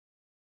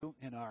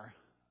In our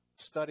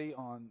study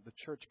on the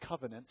church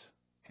covenant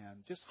and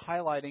just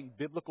highlighting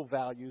biblical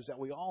values that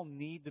we all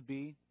need to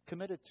be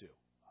committed to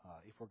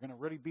if we're going to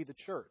really be the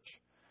church.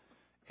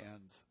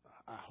 And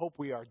I hope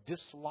we are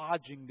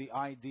dislodging the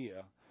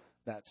idea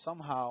that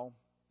somehow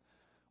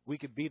we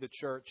could be the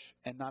church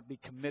and not be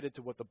committed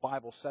to what the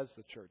Bible says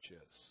the church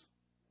is.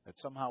 That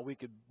somehow we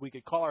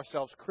could call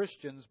ourselves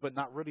Christians but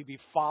not really be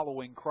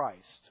following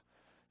Christ.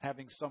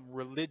 Having some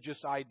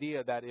religious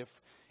idea that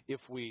if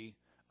we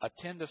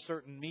attend a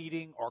certain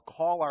meeting or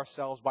call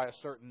ourselves by a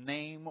certain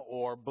name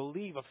or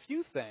believe a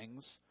few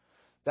things,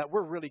 that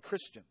we're really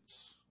Christians.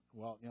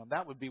 Well,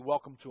 that would be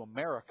welcome to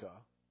America,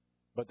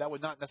 but that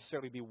would not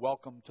necessarily be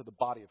welcome to the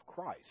body of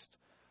Christ.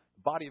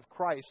 The body of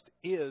Christ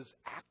is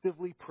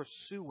actively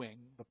pursuing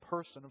the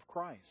person of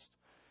Christ.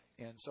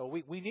 And so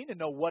we need to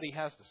know what He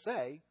has to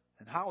say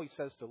and how He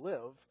says to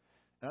live.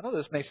 And I know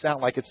this may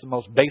sound like it's the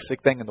most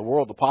basic thing in the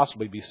world to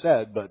possibly be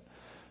said, but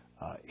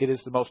it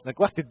is the most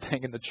neglected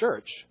thing in the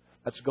church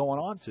that's going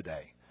on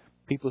today.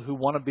 People who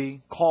want to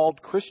be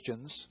called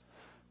Christians,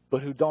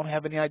 but who don't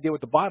have any idea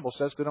what the Bible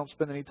says because they don't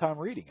spend any time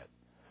reading it.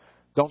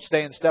 Don't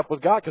stay in step with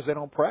God because they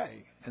don't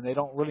pray. And they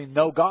don't really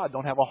know God,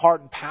 don't have a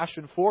heart and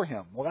passion for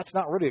Him. Well, that's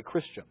not really a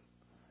Christian.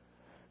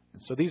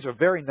 And so these are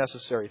very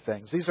necessary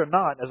things. These are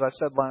not, as I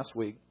said last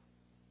week,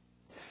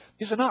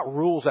 these are not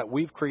rules that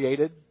we've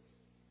created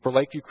for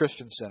Lakeview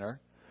Christian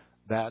Center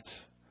that...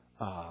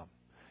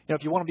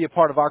 if you want to be a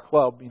part of our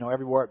club,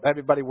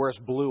 everybody wears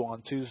blue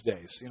on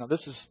Tuesdays.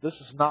 This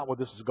is not what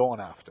this is going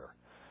after.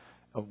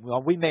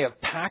 Well, we may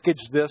have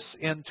packaged this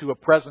into a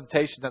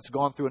presentation that's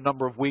gone through a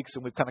number of weeks,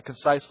 and we've kind of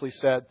concisely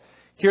said,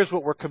 here's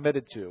what we're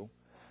committed to.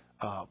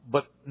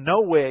 But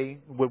no way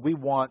would we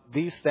want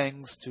these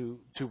things to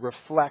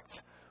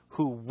reflect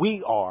who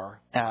we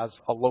are as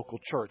a local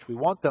church. We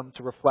want them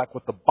to reflect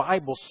what the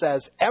Bible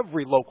says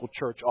every local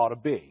church ought to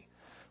be.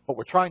 What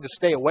we're trying to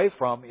stay away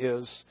from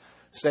is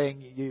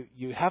saying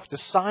you have to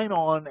sign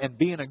on and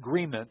be in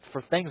agreement for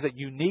things that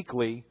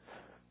uniquely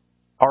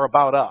are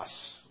about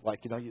us. Like,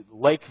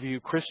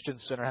 Lakeview Christian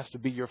Center has to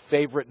be your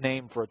favorite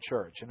name for a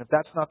church. And if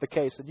that's not the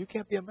case, then you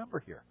can't be a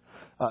member here.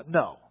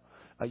 No.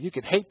 You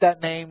can hate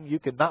that name. You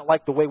can not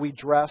like the way we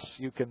dress.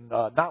 You can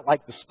not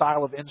like the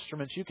style of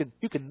instruments. You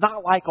can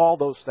not like all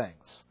those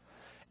things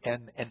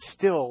and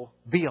still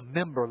be a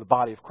member of the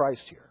body of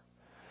Christ here.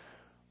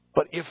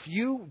 But if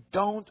you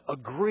don't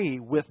agree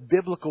with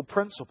biblical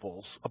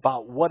principles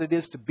about what it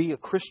is to be a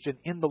Christian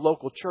in the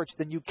local church,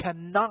 then you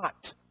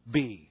cannot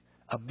be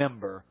a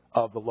member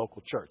of the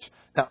local church.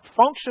 Now,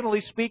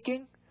 functionally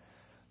speaking,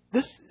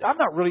 I'm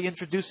not really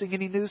introducing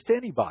any news to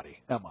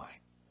anybody, am I?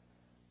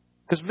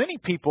 Because many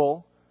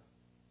people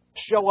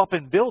show up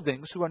in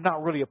buildings who are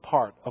not really a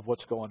part of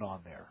what's going on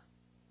there.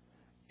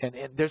 And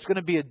there's going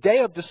to be a day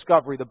of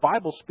discovery. The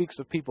Bible speaks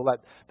of people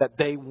that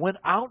they went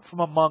out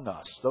from among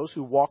us, those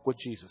who walk with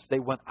Jesus. They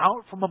went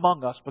out from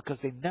among us because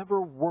they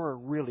never were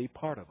really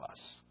part of us.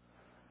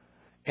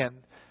 And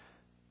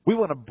we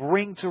want to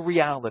bring to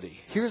reality,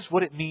 here's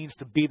what it means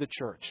to be the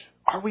church.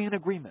 Are we in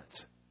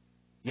agreement?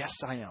 Yes,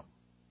 I am.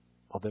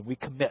 Well, then we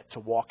commit to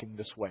walking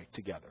this way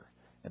together.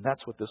 And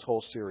that's what this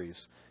whole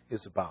series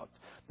is about.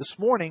 This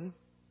morning,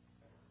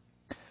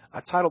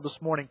 I titled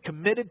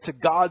Committed to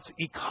God's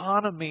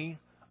Economy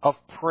of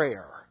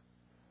Prayer.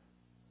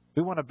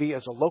 We want to be,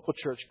 as a local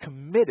church,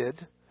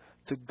 committed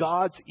to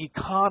God's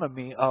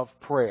economy of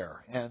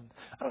prayer. And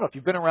I don't know if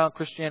you've been around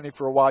Christianity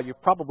for a while,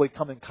 you've probably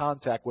come in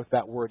contact with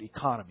that word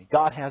economy.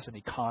 God has an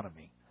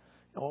economy.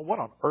 Well, what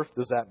on earth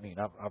does that mean?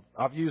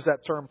 I've used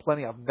that term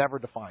plenty. I've never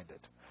defined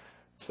it.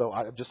 So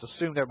I just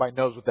assumed everybody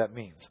knows what that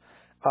means.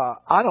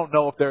 I don't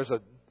know if there's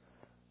an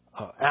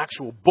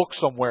actual book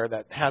somewhere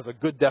that has a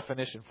good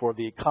definition for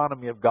the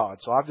economy of God.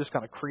 So I've just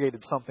kind of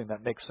created something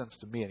that makes sense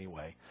to me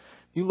anyway.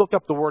 If you look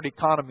up the word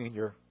economy in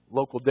your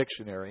local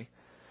dictionary,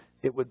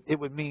 it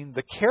would mean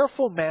the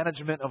careful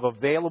management of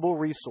available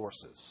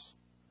resources.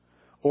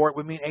 Or it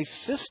would mean a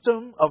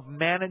system of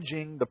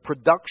managing the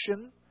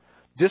production,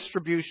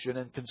 distribution,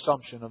 and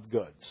consumption of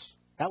goods.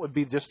 That would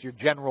be just your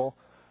general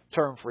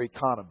term for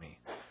economy.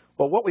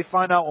 But what we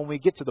find out when we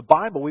get to the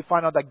Bible, we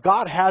find out that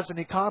God has an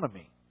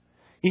economy.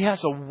 He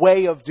has a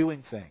way of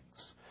doing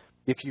things.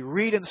 If you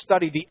read and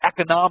study the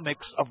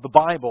economics of the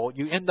Bible,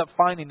 you end up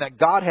finding that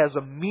God has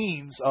a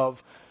means of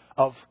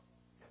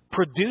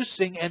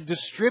producing and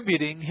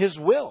distributing His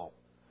will.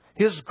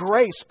 His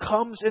grace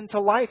comes into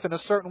life in a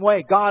certain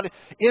way. God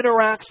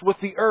interacts with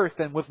the earth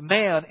and with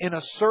man in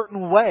a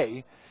certain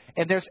way,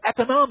 and there's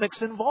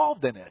economics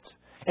involved in it.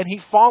 And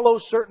He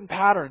follows certain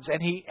patterns, and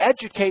He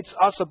educates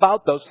us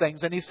about those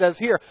things. And He says,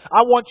 here,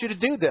 I want you to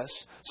do this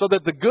so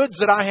that the goods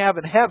that I have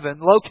in heaven,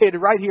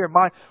 located right here in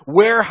my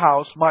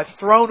warehouse, my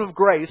throne of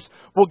grace,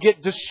 will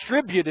get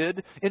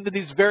distributed into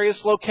these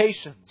various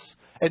locations.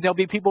 And there'll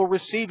be people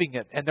receiving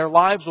it, and their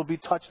lives will be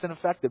touched and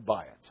affected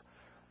by it.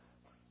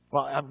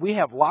 Well, and we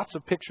have lots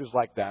of pictures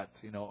like that.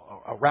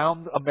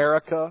 Around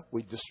America,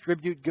 we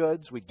distribute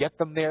goods, we get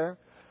them there.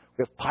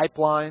 We have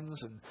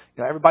pipelines, and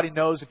everybody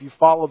knows if you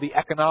follow the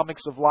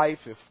economics of life,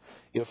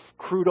 If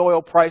crude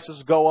oil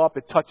prices go up,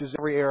 it touches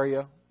every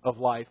area of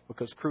life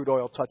because crude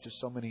oil touches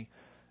so many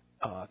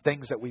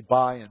things that we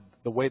buy and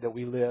the way that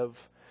we live.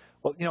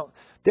 Well,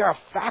 there are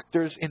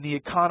factors in the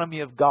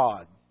economy of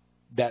God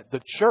that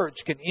the church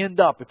can end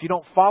up, if you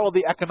don't follow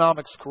the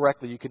economics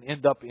correctly, you can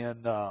end up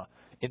in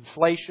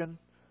inflation.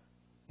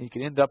 You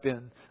can end up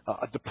in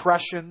a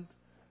depression,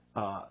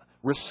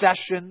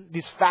 recession.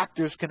 These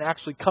factors can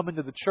actually come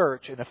into the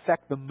church and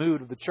affect the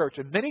mood of the church.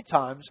 And many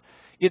times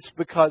it's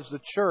because the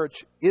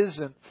church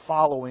isn't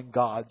following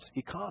God's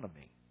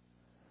economy.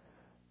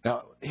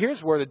 Now,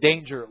 here's where the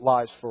danger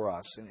lies for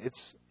us. And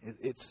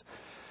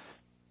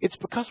it's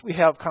because we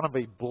have kind of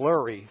a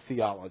blurry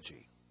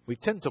theology. We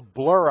tend to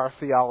blur our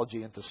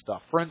theology into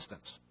stuff. For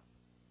instance,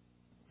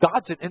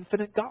 God's an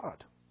infinite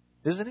God,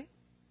 isn't He?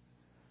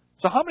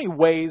 So how many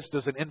ways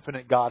does an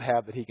infinite God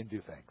have that He can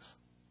do things?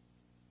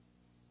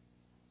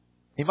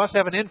 He must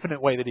have an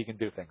infinite way that He can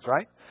do things,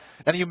 right?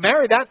 And you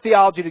marry that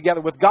theology together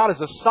with God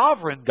as a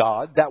sovereign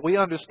God, that we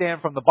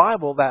understand from the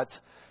Bible that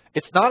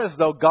it's not as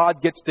though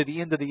God gets to the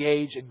end of the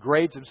age and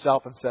grades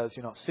Himself and says,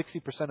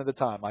 60% of the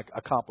time I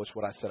accomplished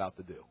what I set out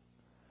to do.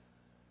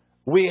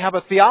 We have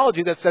a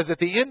theology that says at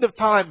the end of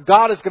time,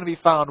 God is going to be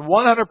found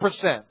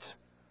 100%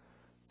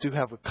 to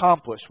have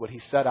accomplished what He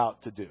set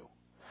out to do.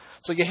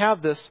 So you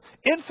have this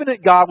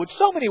infinite God with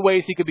so many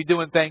ways He could be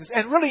doing things.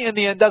 And really, in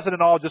the end, doesn't it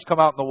all just come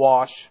out in the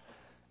wash?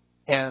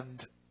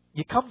 And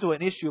you come to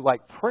an issue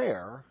like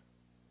prayer,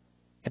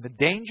 and the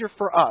danger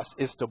for us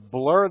is to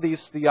blur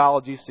these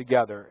theologies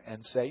together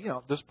and say,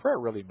 does prayer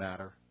really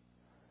matter?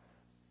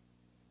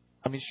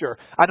 I mean, sure,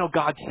 I know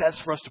God says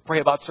for us to pray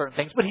about certain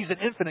things, but He's an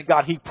infinite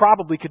God. He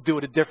probably could do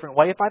it a different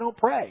way if I don't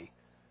pray.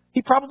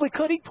 He probably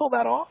could. He'd pull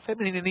that off. I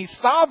mean, and He's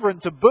sovereign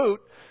to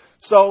boot.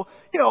 So,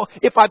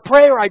 if I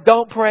pray or I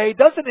don't pray,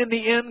 doesn't in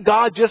the end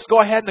God just go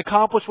ahead and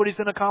accomplish what He's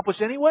going to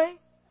accomplish anyway?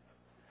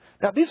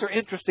 Now, these are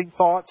interesting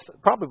thoughts.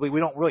 Probably we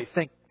don't really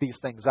think these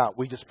things out.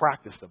 We just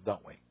practice them,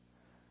 don't we? I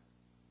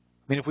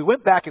mean, if we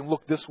went back and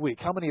looked this week,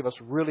 how many of us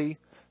really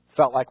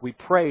felt like we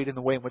prayed in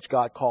the way in which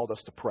God called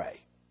us to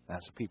pray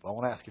as a people? I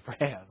want to ask you for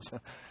hands.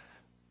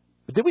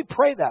 But did we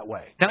pray that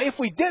way? Now, if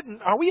we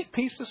didn't, are we at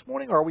peace this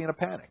morning or are we in a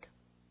panic?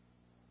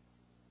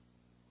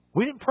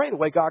 We didn't pray the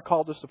way God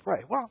called us to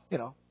pray. Well,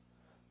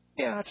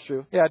 yeah, that's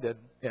true. Yeah, I did.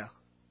 Yeah.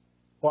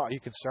 Well, are you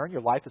concerned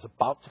your life is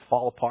about to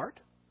fall apart?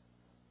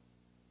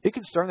 Are you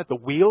concerned that the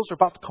wheels are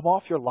about to come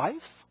off your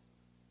life?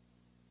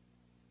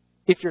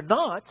 If you're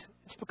not,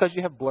 it's because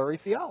you have blurry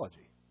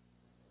theology.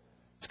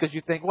 It's because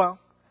you think, well,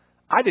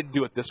 I didn't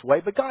do it this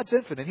way, but God's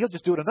infinite. He'll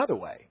just do it another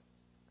way.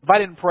 If I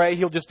didn't pray,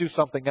 He'll just do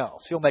something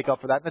else. He'll make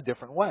up for that in a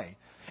different way.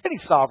 And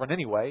He's sovereign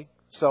anyway.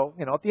 So,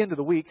 at the end of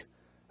the week,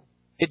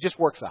 it just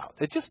works out.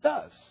 It just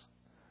does.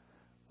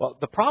 Well,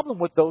 the problem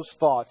with those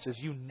thoughts is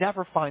you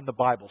never find the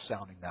Bible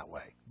sounding that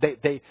way.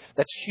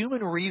 That's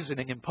human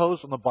reasoning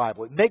imposed on the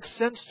Bible. It makes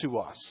sense to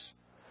us.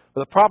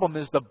 But the problem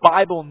is the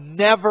Bible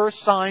never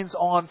signs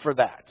on for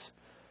that.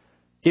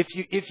 If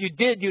you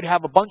did, you'd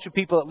have a bunch of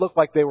people that looked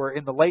like they were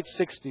in the late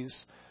 60s,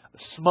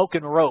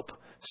 smoking rope,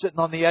 sitting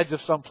on the edge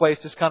of some place,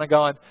 just kind of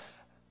going,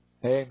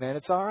 hey, man,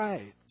 it's all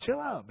right.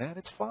 Chill out, man.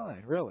 It's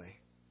fine, really.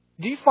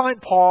 Do you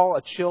find Paul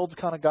a chilled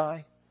kind of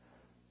guy?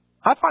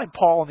 I find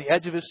Paul on the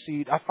edge of his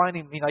seat. I find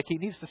him like he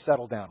needs to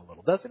settle down a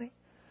little, doesn't he?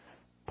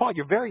 Paul,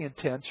 you're very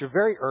intense. You're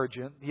very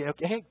urgent.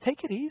 Hey,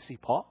 take it easy,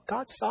 Paul.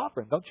 God's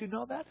sovereign. Don't you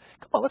know that?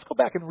 Come on, let's go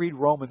back and read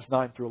Romans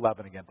 9 through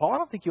 11 again. Paul, I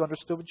don't think you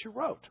understood what you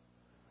wrote.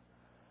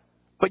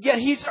 But yet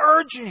He's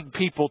urging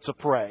people to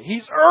pray.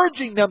 He's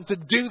urging them to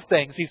do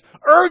things. He's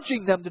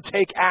urging them to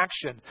take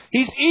action.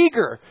 He's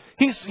eager.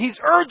 He's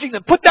urging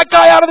them, put that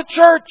guy out of the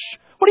church.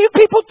 What are you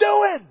people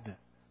doing?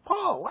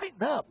 Paul,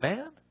 lighten up,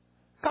 man.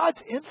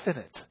 God's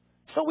infinite.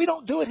 So we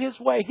don't do it His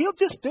way. He'll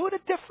just do it a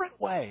different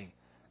way.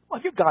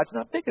 Well, your God's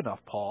not big enough,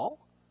 Paul.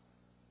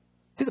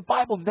 See, the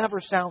Bible never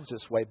sounds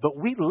this way, but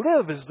we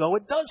live as though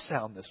it does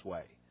sound this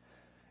way.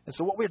 And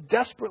so what we're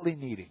desperately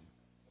needing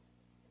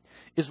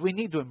is we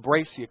need to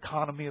embrace the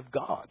economy of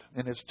God.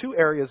 And there's two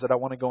areas that I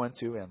want to go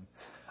into, and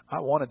I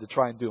wanted to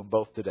try and do them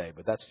both today,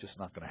 but that's just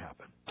not going to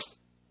happen.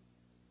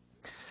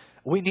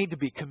 We need to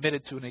be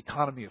committed to an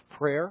economy of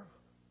prayer,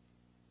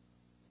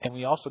 and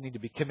we also need to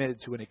be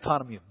committed to an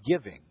economy of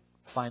giving,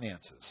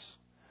 finances.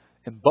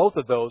 And both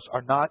of those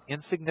are not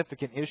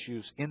insignificant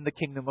issues in the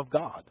kingdom of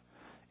God.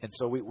 And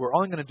so we're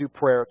only going to do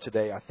prayer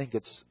today. I think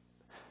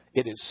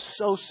it is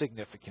so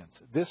significant.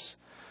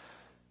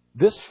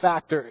 This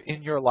factor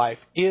in your life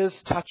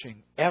is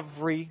touching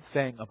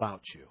everything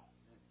about you,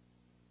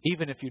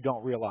 even if you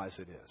don't realize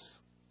it is.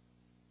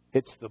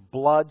 It's the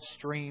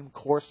bloodstream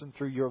coursing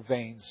through your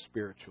veins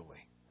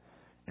spiritually.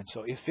 And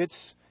so if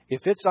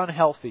it's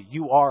unhealthy,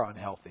 you are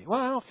unhealthy. Well,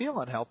 I don't feel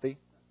unhealthy.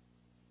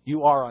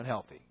 You are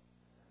unhealthy.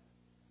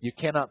 You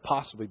cannot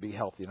possibly be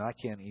healthy, and I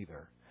can't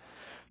either.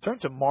 Turn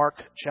to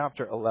Mark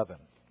chapter 11.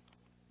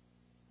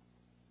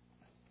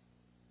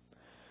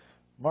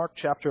 Mark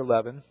chapter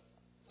 11.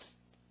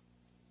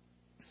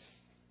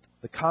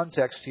 The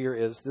context here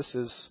is this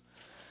is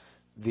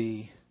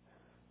the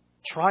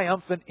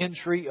triumphant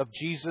entry of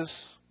Jesus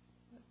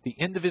the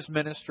end of His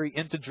ministry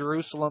into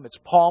Jerusalem. It's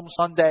Palm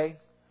Sunday.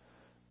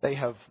 They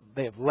have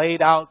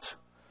laid out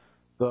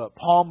the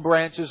palm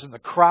branches and the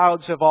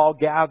crowds have all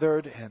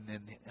gathered.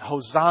 And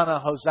Hosanna,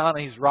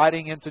 Hosanna, He's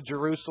riding into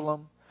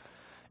Jerusalem.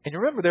 And you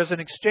remember there's an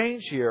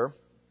exchange here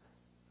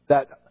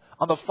that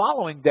on the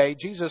following day,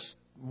 Jesus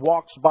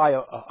walks by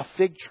a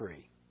fig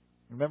tree.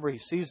 Remember, He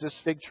sees this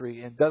fig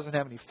tree and doesn't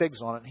have any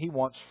figs on it. And He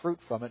wants fruit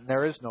from it, and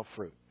there is no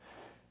fruit.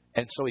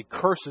 And so He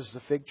curses the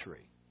fig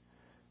tree.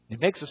 He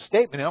makes a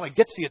statement. It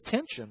gets the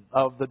attention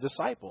of the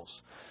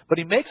disciples. But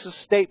He makes a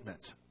statement.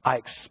 I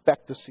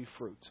expect to see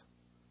fruit.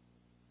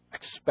 I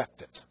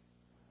expect it.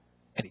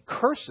 And He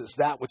curses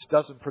that which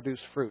doesn't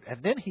produce fruit.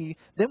 And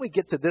then we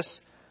get to this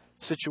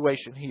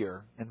situation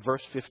here in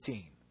verse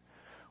 15.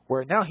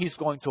 Where now He's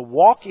going to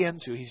walk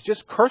into, He's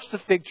just cursed the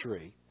fig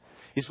tree.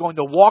 He's going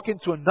to walk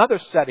into another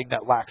setting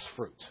that lacks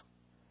fruit.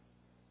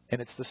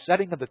 And it's the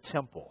setting of the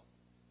temple.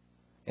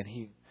 And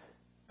He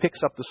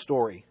picks up the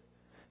story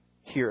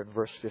here in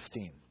verse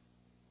 15.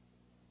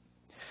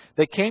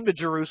 They came to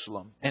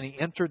Jerusalem, and He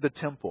entered the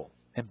temple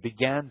and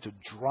began to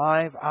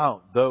drive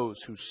out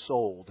those who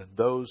sold and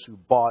those who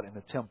bought in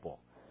the temple.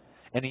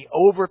 And He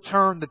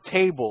overturned the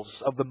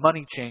tables of the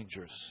money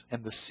changers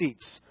and the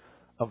seats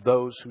of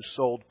those who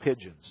sold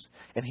pigeons.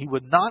 And He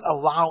would not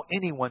allow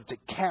anyone to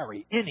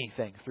carry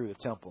anything through the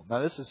temple.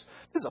 Now this is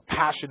a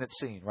passionate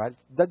scene, right?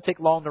 It doesn't take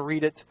long to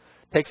read it.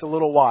 It takes a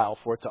little while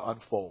for it to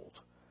unfold.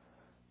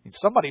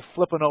 Somebody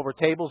flipping over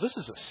tables, this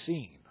is a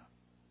scene.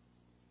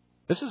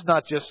 This is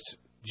not just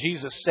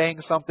Jesus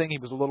saying something, He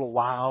was a little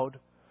loud.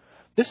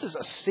 This is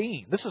a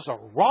scene. This is a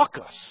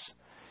ruckus.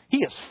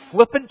 He is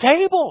flipping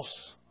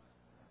tables.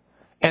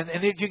 And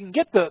if you can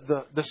get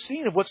the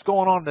scene of what's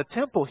going on in the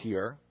temple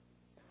here,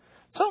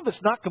 some of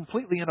it's not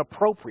completely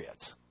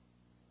inappropriate.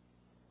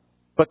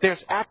 But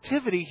there's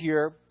activity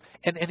here,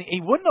 and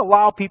He wouldn't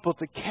allow people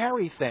to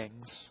carry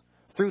things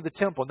through the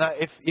temple. Now,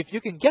 if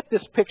you can get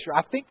this picture,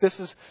 I think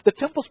the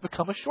temple's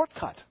become a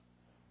shortcut.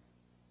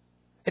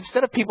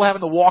 Instead of people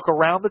having to walk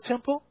around the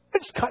temple, they're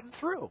just cutting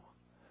through.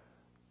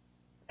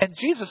 And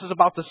Jesus is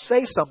about to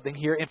say something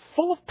here and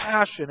full of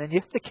passion, and you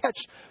have to catch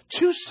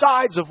two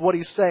sides of what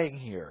He's saying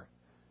here.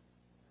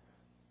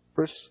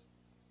 Verse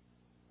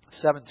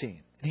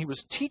 17. And He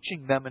was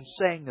teaching them and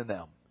saying to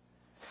them,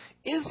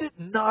 is it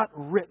not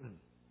written,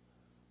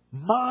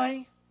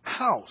 my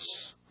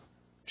house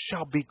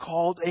shall be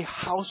called a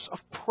house of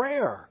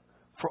prayer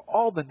for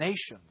all the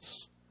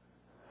nations?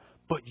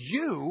 But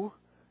you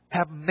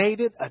have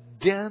made it a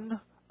den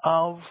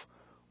of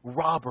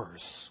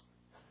robbers.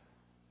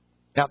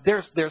 Now,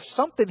 there's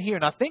something here,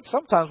 and I think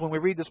sometimes when we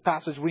read this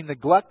passage, we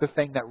neglect the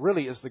thing that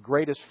really is the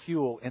greatest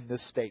fuel in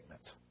this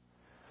statement.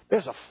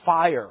 There's a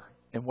fire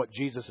in what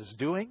Jesus is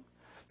doing.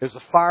 There's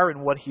a fire in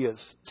what He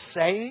is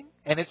saying,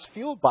 and it's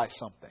fueled by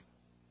something.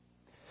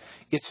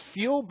 It's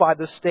fueled by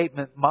the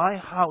statement, my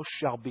house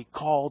shall be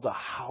called a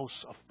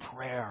house of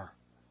prayer.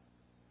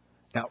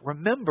 Now,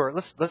 remember,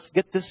 let's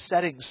get this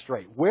setting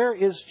straight. Where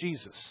is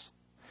Jesus?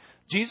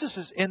 Jesus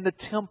is in the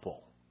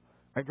temple.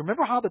 Right?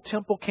 Remember how the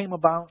temple came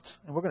about?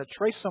 And we're going to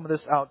trace some of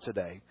this out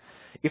today.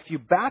 If you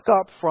back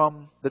up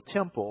from the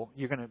temple,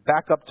 you're going to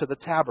back up to the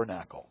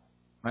tabernacle.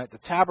 Right? The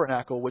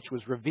tabernacle, which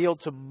was revealed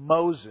to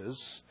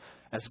Moses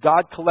as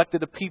God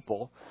collected a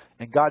people.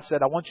 And God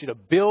said, I want you to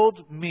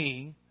build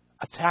me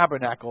a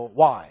tabernacle.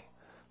 Why?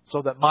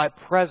 So that my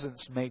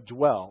presence may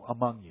dwell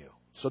among you.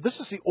 So this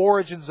is the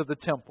origins of the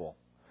temple.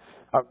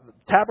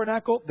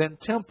 Tabernacle, then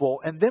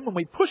temple. And then when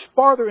we push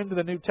farther into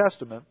the New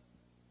Testament,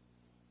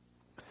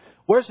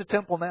 where's the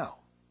temple now?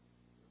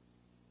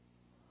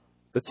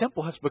 The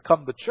temple has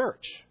become the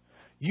church.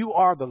 You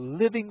are the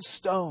living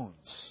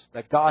stones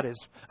that God is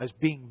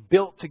being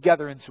built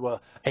together into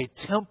a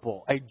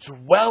temple, a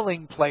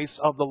dwelling place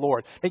of the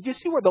Lord. And you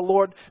see where the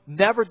Lord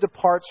never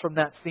departs from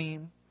that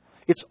theme?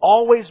 It's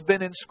always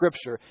been in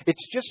Scripture.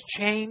 It's just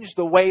changed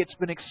the way it's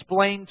been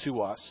explained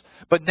to us.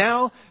 But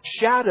now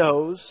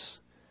shadows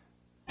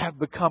have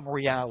become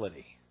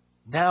reality.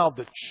 Now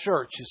the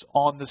church is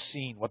on the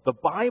scene. What the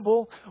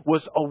Bible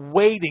was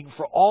awaiting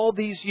for all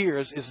these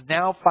years is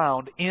now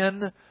found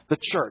in the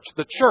church.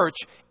 The church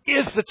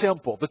is the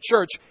temple. The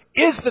church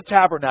is the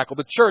tabernacle.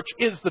 The church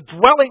is the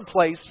dwelling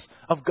place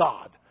of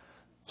God.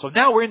 So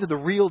now we're into the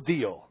real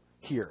deal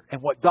here.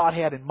 And what God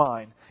had in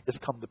mind has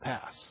come to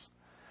pass.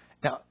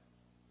 Now,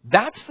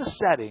 that's the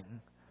setting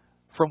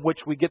from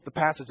which we get the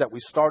passage that we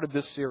started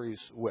this series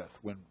with.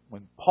 When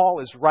Paul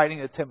is writing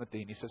to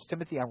Timothy and he says,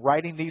 Timothy, I'm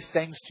writing these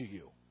things to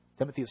you.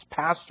 Timothy is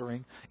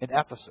pastoring in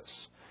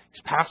Ephesus.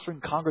 He's pastoring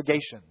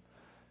congregation.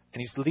 And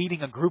he's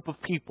leading a group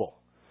of people.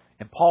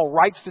 And Paul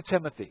writes to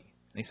Timothy.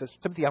 And he says,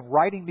 Timothy, I'm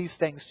writing these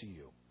things to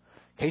you,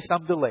 in case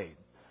I'm delayed,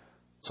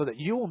 so that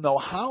you will know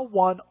how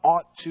one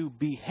ought to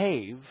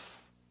behave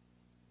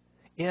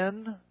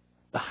in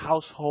the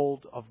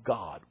household of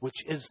God,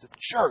 which is the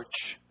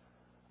church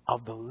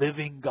of the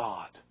living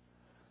God.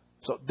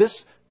 So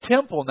this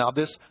temple now,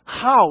 this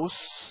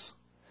house,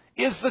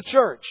 is the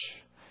church.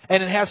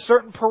 And it has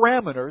certain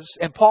parameters,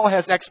 and Paul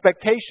has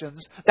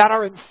expectations that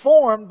are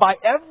informed by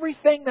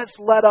everything that's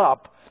led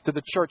up to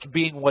the church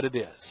being what it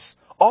is.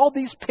 All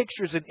these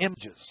pictures and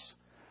images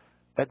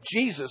that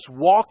Jesus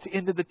walked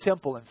into the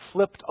temple and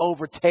flipped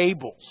over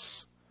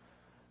tables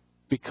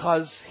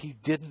because He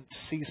didn't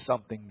see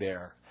something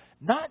there.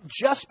 Not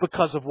just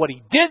because of what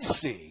He did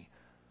see,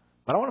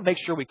 but I want to make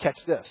sure we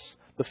catch this.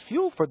 The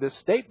fuel for this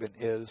statement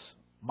is,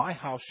 my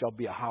house shall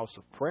be a house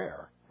of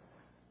prayer.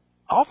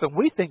 Often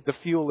we think the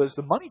fuel is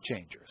the money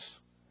changers.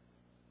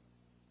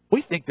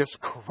 We think there's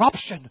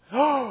corruption.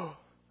 Oh,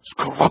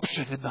 there's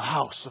corruption in the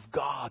house of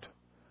God.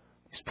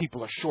 These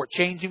people are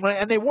shortchanging money,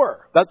 and they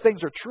were. Those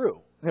things are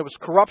true. And there was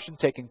corruption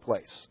taking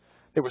place.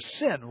 There was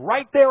sin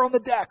right there on the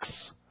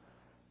decks.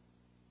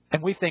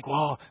 And we think,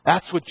 well,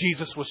 that's what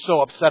Jesus was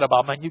so upset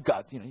about. Man, you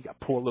got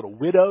poor little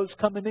widows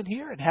coming in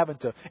here and having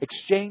to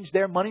exchange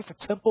their money for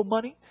temple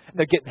money. And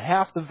they're getting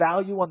half the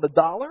value on the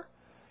dollar.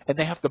 And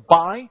they have to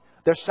buy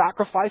their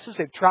sacrifices.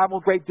 They've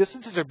traveled great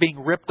distances. They're being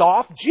ripped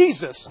off.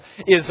 Jesus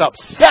is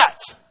upset.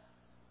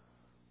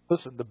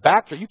 Listen, the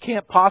backer, you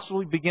can't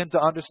possibly begin to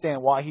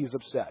understand why He's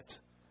upset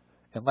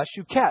unless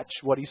you catch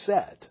what He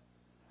said.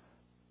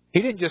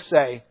 He didn't just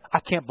say, I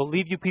can't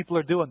believe you people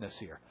are doing this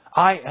here.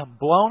 I am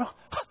blown.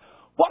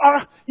 What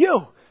are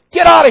you?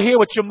 Get out of here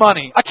with your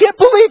money. I can't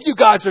believe you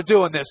guys are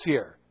doing this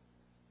here.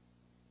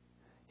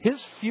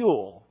 His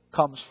fuel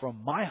comes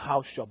from, my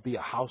house shall be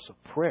a house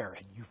of prayer,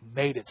 and you've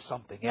made it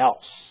something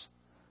else.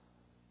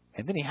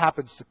 And then He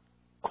happens to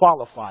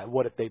qualify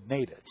what if they've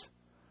made it.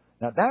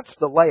 Now that's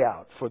the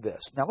layout for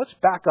this. Now let's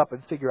back up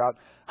and figure out,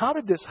 how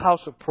did this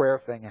house of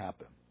prayer thing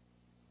happen?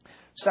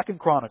 2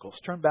 Chronicles.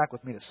 Turn back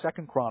with me to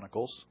 2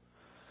 Chronicles.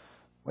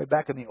 Way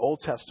back in the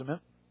Old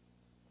Testament.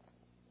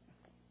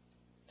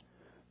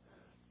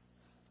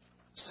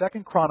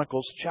 2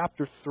 Chronicles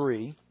chapter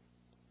 3.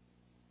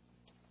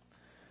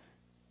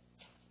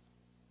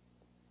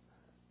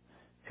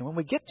 And when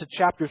we get to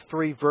chapter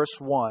 3, verse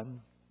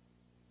 1,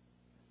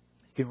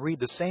 you can read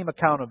the same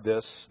account of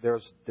this.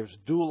 There's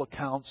dual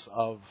accounts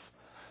of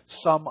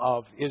some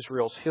of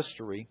Israel's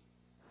history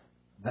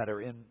that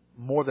are in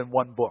more than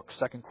one book.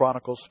 2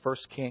 Chronicles, 1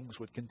 Kings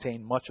would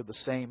contain much of the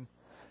same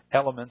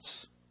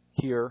elements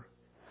here.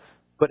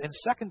 But in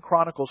 2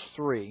 Chronicles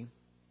 3,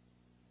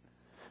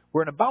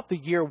 we're in about the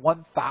year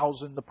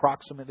 1000,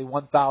 approximately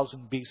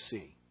 1000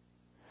 BC.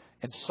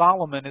 And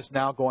Solomon is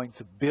now going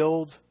to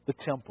build the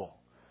temple.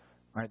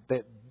 Right?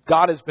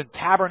 God has been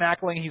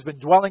tabernacling. He's been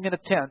dwelling in a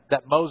tent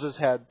that Moses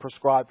had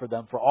prescribed for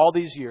them for all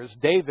these years.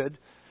 David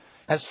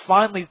has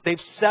they've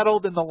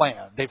settled in the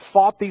land. They've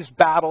fought these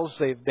battles.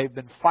 They've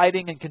been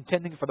fighting and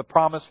contending for the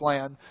promised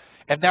land.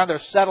 And now they're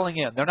settling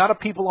in. They're not a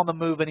people on the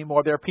move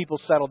anymore. They're people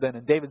settled in.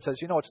 And David says,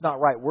 it's not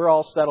right. We're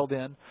all settled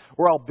in.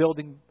 We're all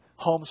building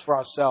homes for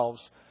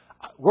ourselves.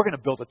 We're going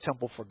to build a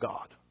temple for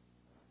God.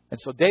 And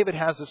so David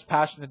has this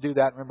passion to do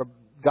that. Remember,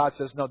 God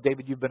says, no,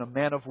 David, you've been a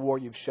man of war.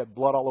 You've shed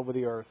blood all over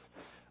the earth.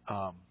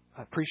 I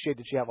appreciate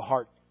that you have a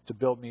heart to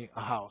build me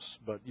a house,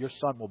 but your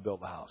son will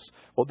build the house.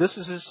 Well, this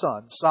is his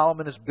son.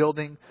 Solomon is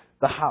building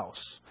the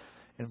house.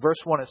 In verse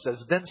 1 it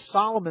says, Then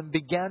Solomon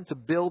began to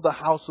build the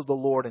house of the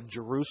Lord in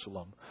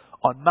Jerusalem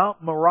on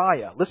Mount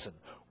Moriah. Listen,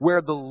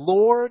 where the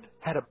Lord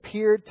had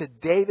appeared to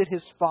David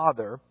his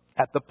father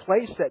at the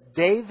place that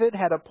David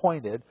had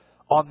appointed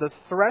on the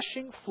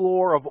threshing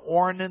floor of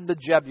Ornan the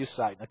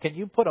Jebusite. Now, can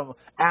you put an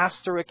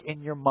asterisk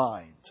in your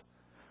mind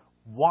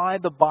why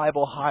the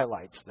Bible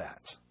highlights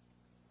that?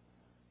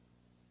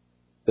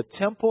 The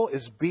temple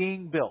is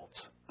being built.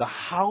 The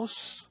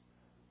house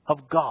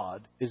of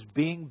God is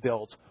being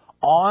built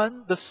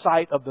on the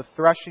site of the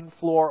threshing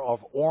floor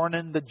of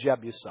Ornan the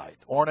Jebusite.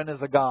 Ornan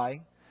is a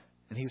guy,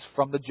 and he's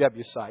from the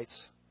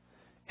Jebusites.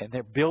 And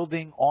they're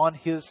building on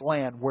his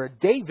land where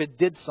David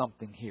did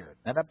something here.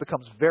 And that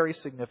becomes very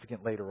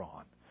significant later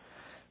on.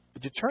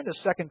 But you turn to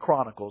 2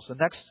 Chronicles, the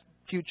next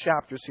few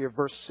chapters here,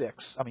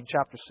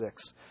 chapter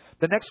 6.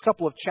 The next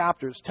couple of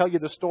chapters tell you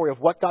the story of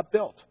what got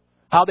built,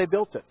 how they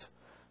built it,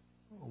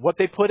 what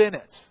they put in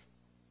it,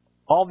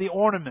 all the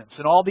ornaments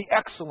and all the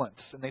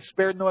excellence. And they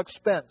spared no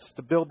expense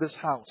to build this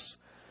house.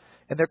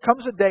 And there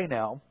comes a day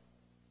now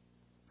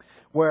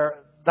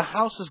where the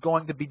house is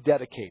going to be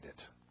dedicated.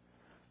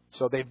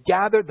 So they've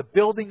gathered, the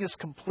building is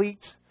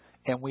complete,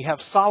 and we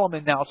have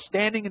Solomon now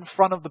standing in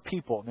front of the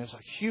people. And there's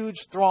a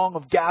huge throng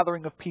of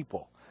gathering of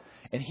people.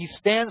 And he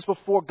stands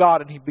before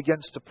God and he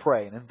begins to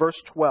pray. And in verse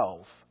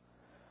 12,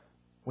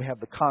 we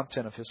have the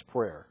content of his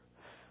prayer.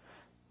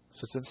 It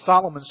says, Then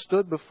Solomon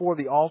stood before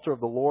the altar of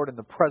the Lord in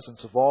the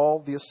presence of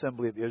all the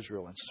assembly of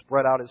Israel and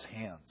spread out his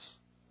hands.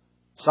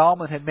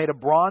 Solomon had made a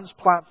bronze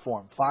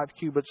platform, 5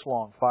 cubits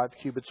long, 5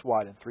 cubits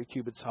wide, and 3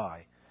 cubits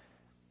high.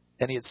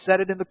 And he had set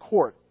it in the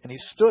court, and he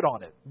stood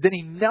on it. Then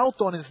he knelt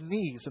on his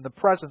knees in the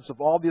presence of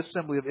all the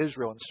assembly of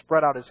Israel and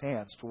spread out his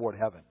hands toward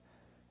heaven.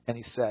 And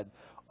he said,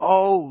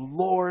 O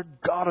Lord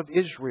God of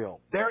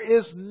Israel, there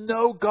is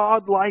no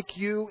God like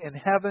you in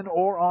heaven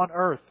or on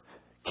earth,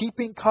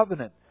 keeping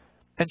covenant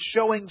and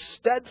showing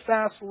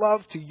steadfast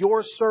love to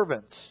your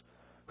servants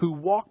who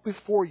walk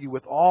before you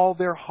with all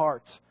their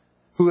heart,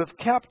 who have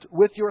kept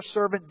with your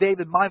servant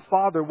David, my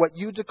father, what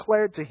you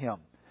declared to him.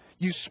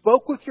 You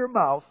spoke with your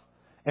mouth,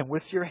 and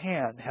with your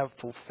hand have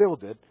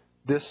fulfilled it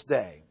this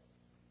day.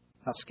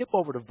 Now skip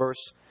over to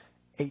verse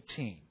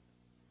 18. And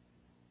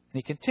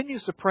he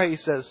continues to pray. He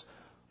says,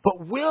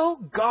 but will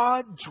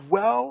God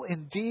dwell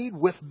indeed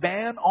with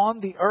man on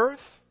the earth?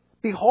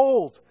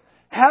 Behold,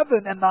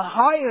 heaven and the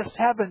highest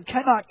heaven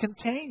cannot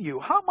contain you.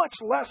 How much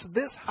less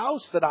this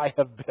house that I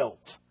have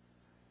built?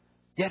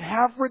 Yet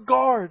have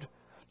regard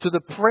to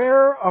the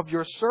prayer of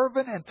your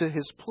servant and to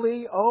his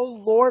plea,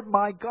 O Lord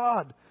my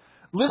God,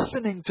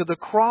 listening to the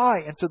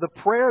cry and to the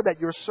prayer that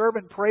your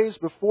servant prays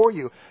before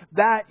you,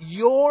 that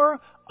your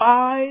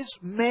eyes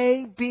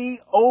may be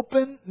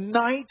open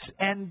night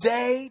and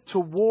day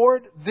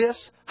toward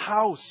this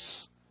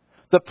house,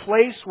 the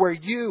place where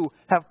you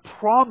have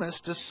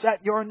promised to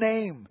set your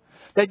name,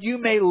 that you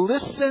may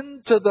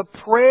listen to the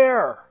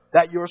prayer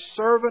that your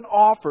servant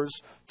offers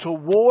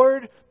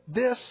toward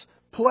this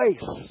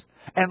place,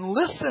 and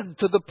listen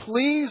to the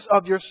pleas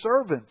of your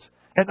servant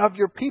and of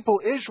your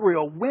people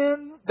Israel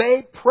when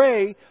they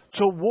pray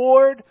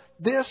toward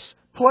this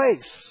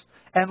place.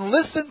 And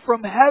listen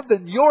from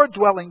heaven, your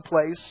dwelling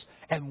place,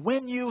 and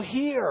when you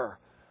hear,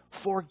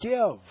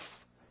 forgive.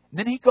 And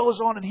then he goes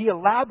on and he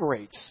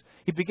elaborates.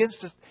 He begins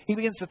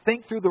to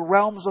think through the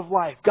realms of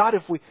life. God,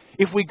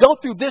 if we go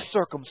through this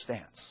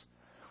circumstance,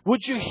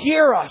 would you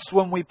hear us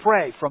when we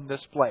pray from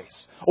this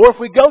place? Or if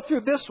we go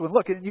through this one,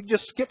 look, and you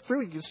just skip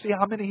through, you can see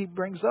how many he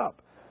brings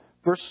up.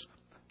 Verse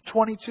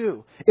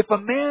 22. If a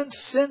man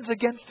sins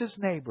against his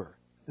neighbor,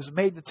 is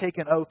made to take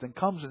an oath, and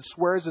comes and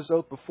swears his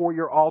oath before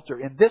your altar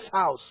in this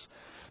house,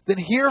 then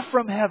hear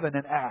from heaven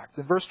and act.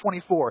 In verse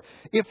 24.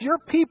 If your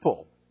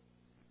people,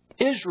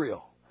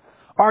 Israel,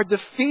 are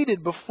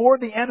defeated before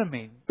the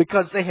enemy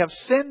because they have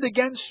sinned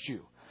against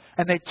you,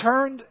 and they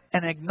turned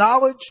and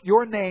acknowledged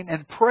your name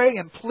and pray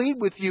and plead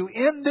with you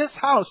in this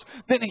house,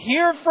 then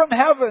hear from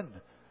heaven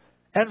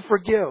and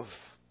forgive.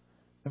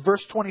 In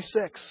verse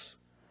 26.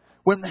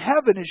 When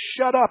heaven is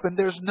shut up and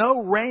there's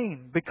no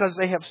rain because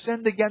they have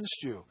sinned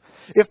against you,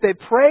 if they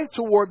pray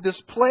toward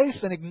this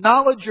place and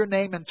acknowledge your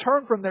name and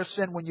turn from their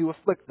sin when you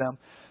afflict them,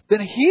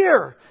 then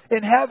hear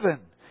in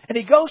heaven. And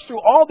he goes through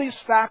all these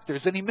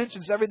factors, and he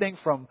mentions everything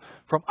from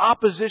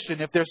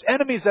opposition, if there's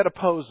enemies that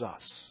oppose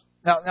us.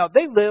 Now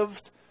they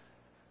lived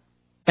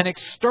an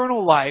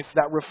external life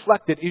that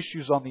reflected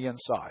issues on the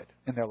inside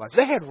in their lives.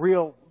 They had we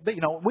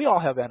all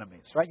have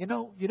enemies, right? You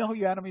know who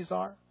your enemies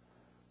are?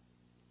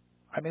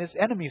 I mean, it's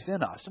enemies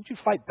in us. Don't you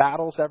fight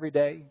battles every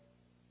day?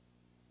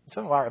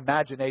 Some of our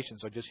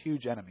imaginations are just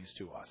huge enemies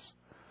to us.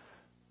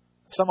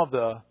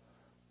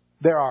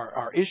 There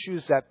are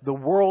issues that the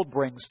world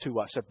brings to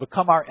us that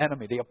become our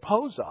enemy. They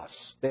oppose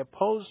us. They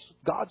oppose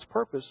God's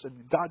purpose,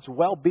 and God's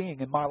well-being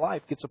in my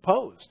life gets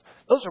opposed.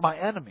 Those are my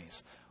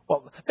enemies.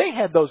 Well, they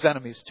had those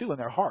enemies too in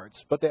their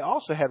hearts, but they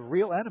also had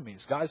real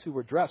enemies, guys who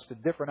were dressed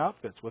in different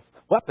outfits with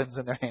weapons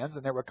in their hands,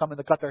 and they were coming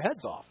to cut their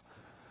heads off.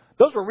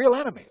 Those were real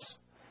enemies.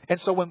 And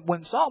so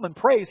when Solomon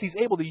prays, he's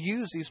able to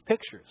use these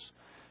pictures.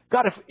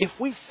 God, if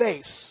we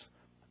face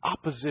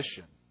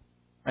opposition,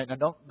 right?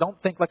 Now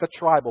don't think like a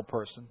tribal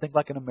person. Think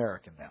like an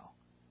American now.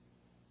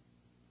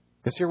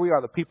 Because here we are,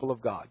 the people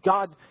of God.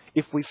 God,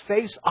 if we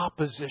face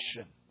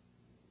opposition,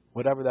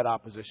 whatever that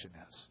opposition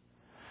is.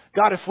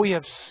 God, if we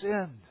have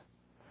sinned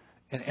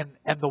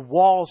and the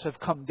walls have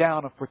come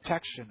down of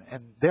protection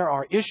and there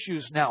are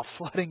issues now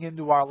flooding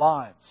into our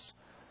lives,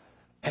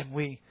 and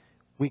we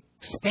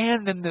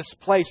stand in this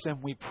place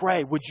and we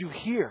pray, would you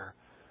hear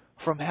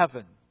from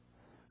heaven?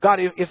 God,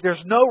 if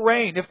there's no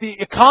rain, if the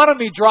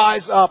economy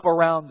dries up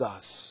around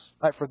us,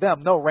 right? For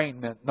them, no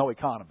rain meant no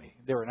economy.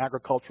 They're an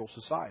agricultural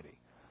society.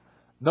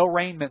 No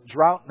rain meant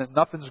drought, meant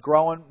nothing's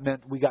growing,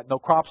 meant we got no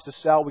crops to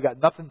sell, we got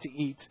nothing to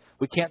eat,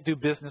 we can't do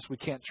business, we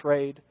can't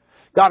trade.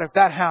 God, if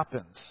that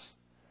happens,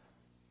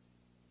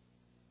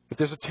 if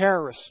there's a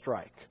terrorist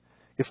strike,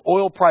 if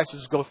oil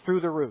prices go through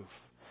the roof,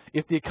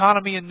 if the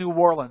economy in New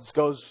Orleans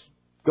goes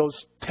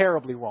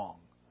terribly wrong,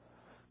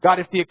 God,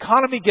 if the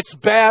economy gets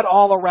bad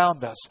all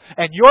around us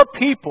and your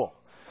people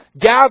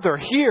gather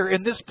here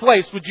in this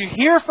place, would you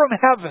hear from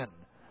heaven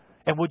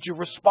and would you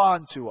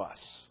respond to us?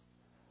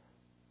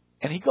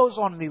 And he goes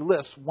on and he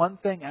lists one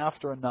thing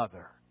after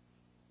another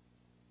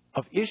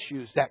of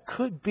issues that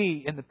could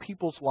be in the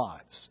people's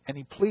lives. And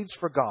he pleads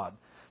for God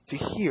to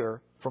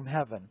hear from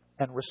heaven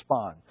and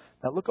respond.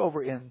 Now look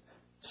over in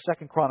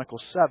 2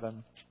 Chronicles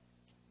 7,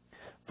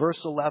 verse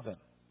 11.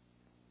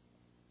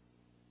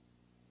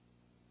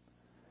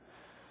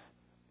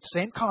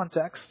 Same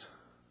context.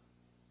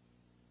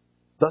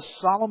 Thus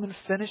Solomon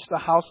finished the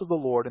house of the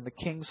Lord and the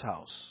king's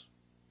house.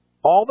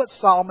 All that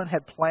Solomon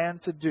had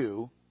planned to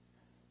do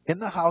in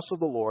the house of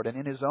the Lord and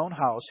in his own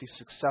house he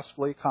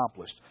successfully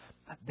accomplished.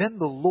 Then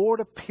the Lord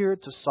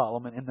appeared to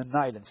Solomon in the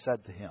night and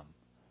said to him,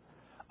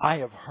 I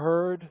have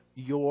heard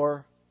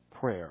your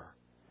prayer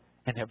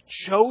and have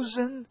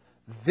chosen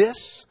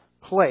this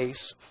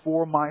place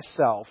for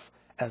myself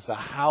as a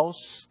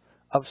house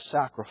of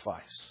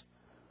sacrifice.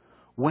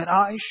 When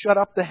I shut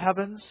up the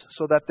heavens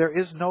so that there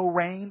is no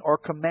rain, or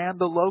command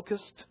the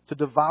locust to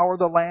devour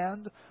the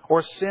land,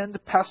 or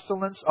send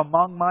pestilence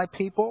among my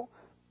people,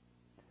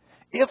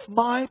 If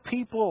my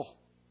people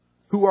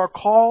who are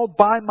called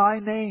by my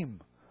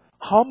name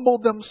humble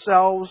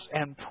themselves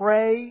and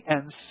pray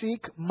and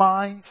seek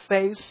my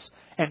face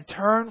and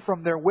turn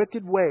from their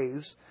wicked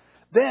ways,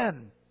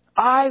 then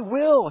I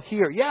will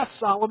hear. Yes,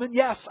 Solomon,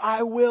 yes,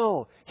 I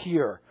will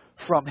hear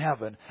from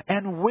heaven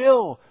and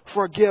will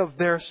forgive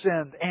their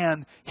sin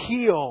and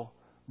heal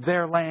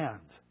their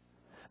land.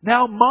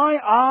 Now my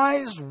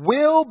eyes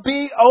will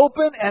be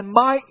open and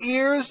my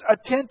ears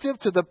attentive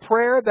to the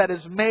prayer that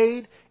is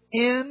made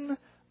in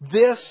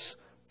this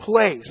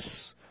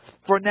place.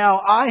 For now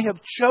I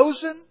have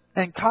chosen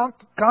and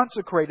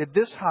consecrated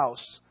this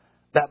house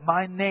that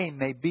my name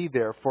may be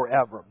there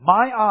forever.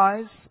 My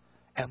eyes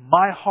and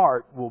my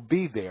heart will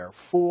be there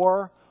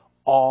for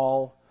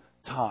all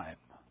time.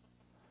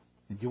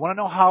 And you want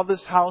to know how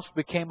this house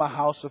became a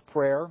house of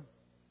prayer?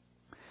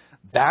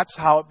 That's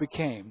how it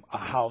became a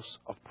house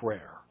of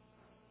prayer.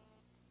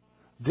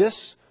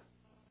 This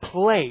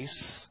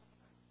place,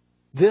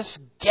 this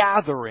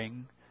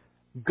gathering,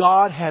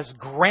 God has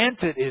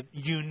granted it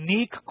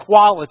unique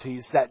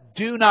qualities that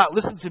do not,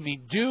 listen to me,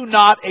 do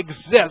not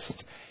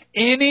exist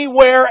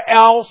anywhere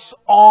else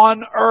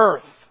on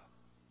earth.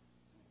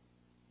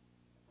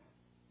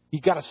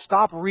 You've got to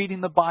stop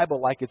reading the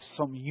Bible like it's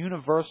some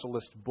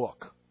universalist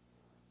book.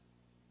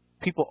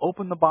 People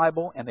open the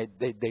Bible and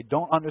they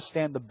don't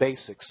understand the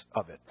basics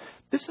of it.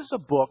 This is a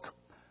book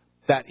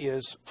that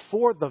is,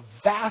 for the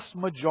vast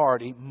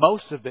majority,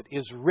 most of it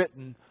is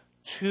written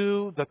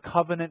to the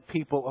covenant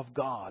people of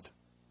God.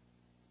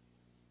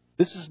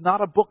 This is not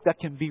a book that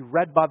can be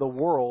read by the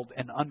world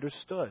and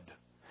understood.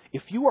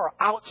 If you are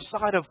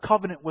outside of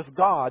covenant with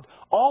God,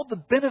 all the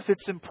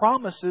benefits and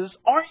promises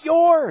aren't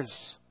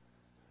yours.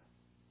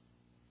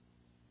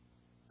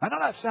 I know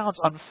that sounds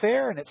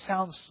unfair and it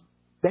sounds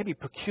maybe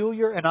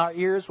peculiar in our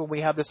ears when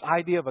we have this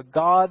idea of a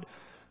God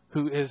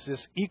who is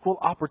this equal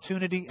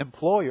opportunity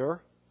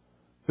employer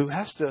who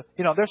has to,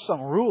 there's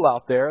some rule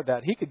out there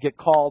that he could get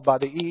called by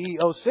the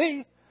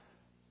EEOC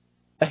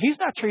and he's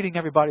not treating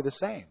everybody the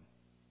same.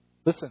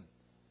 Listen,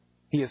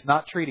 he is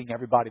not treating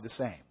everybody the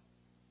same.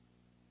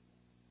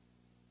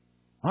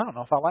 I don't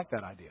know if I like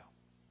that idea.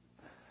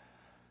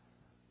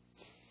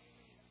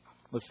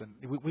 Listen,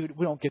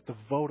 we don't get to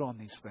vote on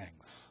these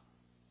things.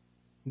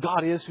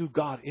 God is who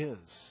God is.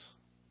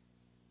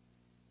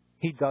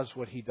 He does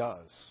what He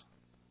does.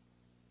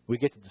 We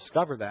get to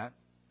discover that,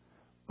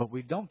 but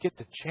we don't get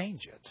to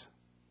change it.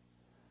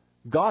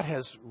 God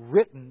has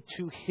written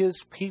to His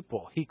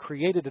people. He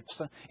created it.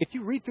 If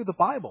you read through the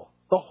Bible,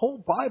 the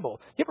whole Bible,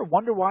 you ever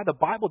wonder why the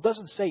Bible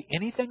doesn't say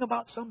anything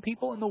about some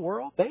people in the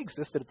world? They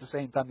existed at the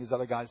same time these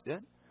other guys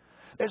did.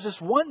 There's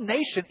this one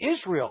nation,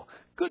 Israel.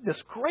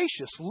 Goodness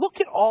gracious, look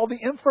at all the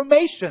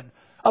information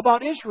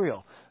about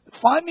Israel.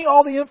 Find me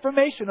all the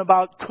information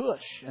about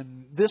Cush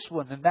and this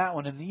one and that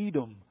one and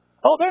Edom.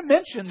 Oh, they're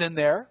mentioned in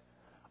there.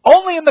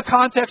 Only in the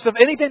context of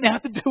anything that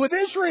have to do with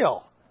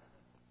Israel.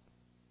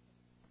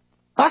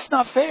 That's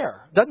not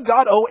fair. Doesn't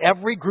God owe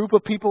every group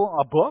of people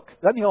a book?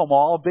 Doesn't He owe them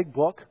all a big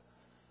book?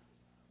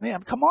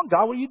 Man, come on,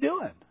 God, what are you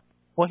doing?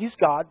 Well, He's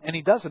God, and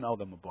He doesn't owe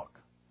them a book.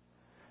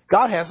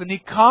 God has an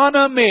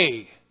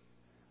economy.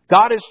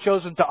 God has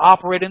chosen to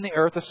operate in the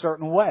earth a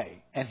certain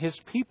way, and His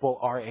people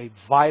are a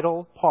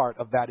vital part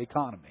of that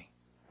economy.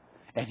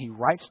 And He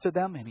writes to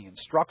them, and He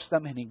instructs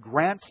them, and He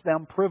grants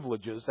them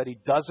privileges that He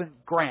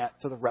doesn't grant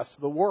to the rest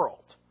of the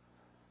world.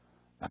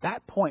 Now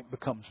that point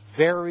becomes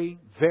very,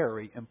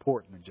 very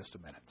important in just a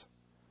minute.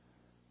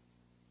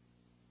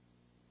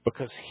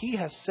 Because He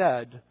has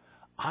said,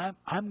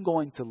 I'm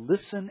going to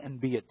listen and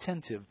be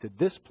attentive to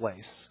this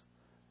place,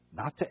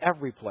 not to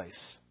every place,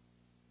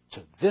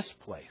 to this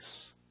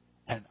place.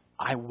 And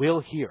I will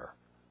hear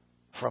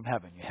from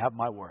heaven. You have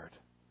my word.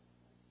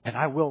 And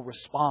I will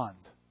respond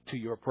to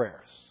your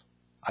prayers.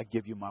 I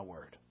give you my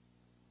word.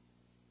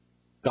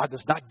 God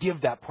does not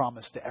give that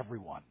promise to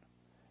everyone.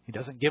 He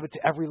doesn't give it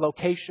to every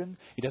location.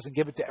 He doesn't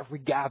give it to every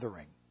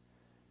gathering.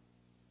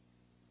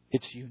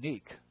 It's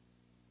unique.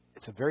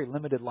 It's a very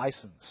limited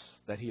license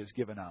that He has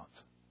given out.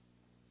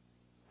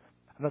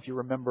 I don't know if you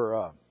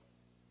remember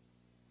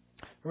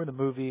the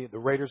movie, The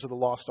Raiders of the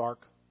Lost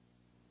Ark?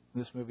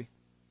 This movie?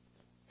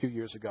 A few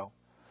years ago.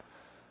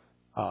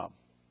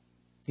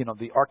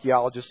 The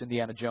archaeologist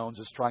Indiana Jones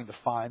is trying to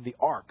find the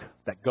ark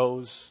that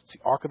goes, it's the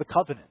Ark of the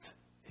Covenant.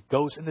 It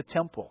goes in the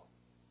temple.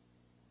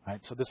 Right?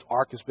 So this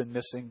ark has been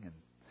missing. And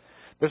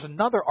there's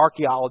another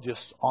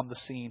archaeologist on the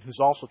scene who's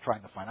also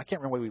trying to find. I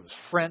can't remember whether he was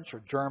French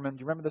or German.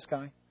 Do you remember this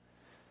guy?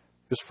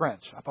 He was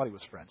French. I thought he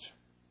was French.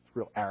 He's a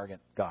real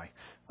arrogant guy.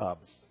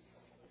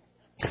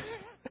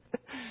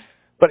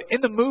 But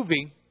in the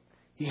movie,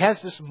 he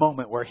has this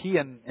moment where he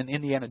and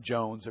Indiana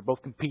Jones are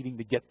both competing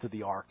to get to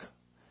the ark.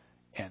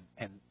 And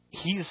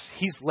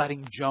he's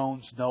letting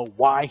Jones know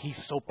why he's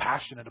so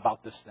passionate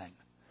about this thing.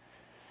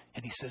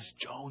 And he says,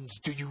 Jones,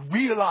 do you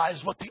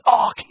realize what the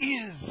ark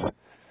is?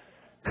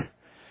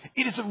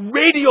 It is a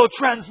radio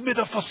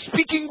transmitter for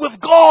speaking with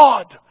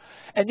God.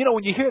 And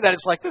when you hear that,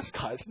 it's like, this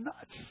guy's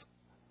nuts.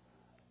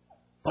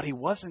 But he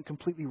wasn't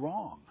completely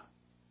wrong.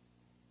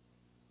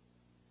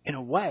 In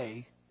a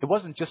way, It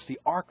wasn't just the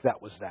ark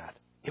that was that.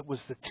 It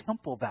was the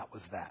temple that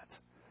was that.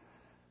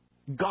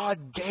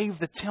 God gave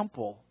the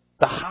temple,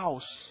 the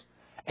house,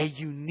 a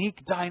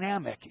unique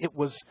dynamic. It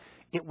was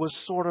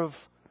sort of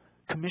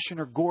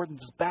Commissioner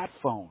Gordon's bat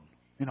phone.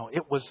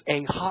 It was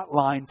a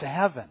hotline to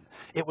heaven.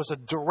 It was a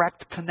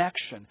direct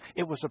connection.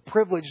 It was a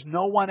privilege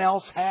no one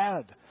else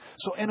had.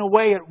 So in a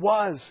way, it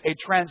was a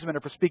transmitter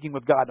for speaking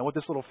with God. Now, what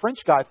this little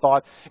French guy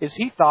thought is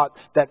he thought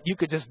that you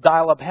could just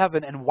dial up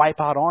heaven and wipe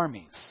out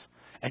armies.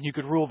 And you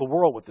could rule the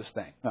world with this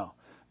thing. No.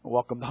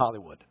 Welcome to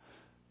Hollywood.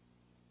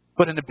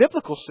 But in a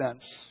biblical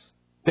sense,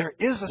 there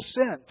is a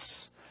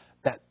sense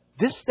that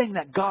this thing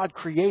that God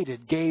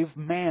created gave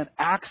man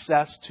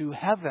access to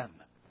heaven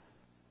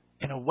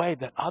in a way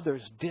that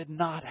others did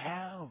not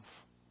have,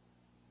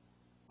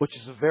 which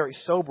is a very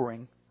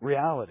sobering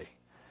reality.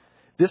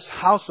 This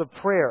house of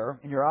prayer,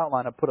 in your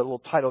outline, I put a little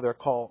title there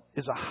called,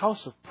 is a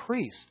house of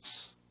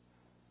priests.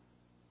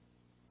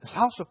 This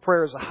house of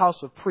prayer is a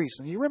house of priests.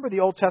 And you remember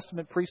the Old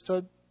Testament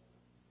priesthood?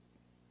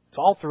 It's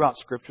all throughout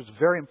Scripture. It's a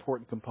very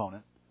important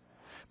component.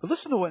 But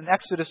listen to what in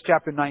Exodus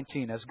chapter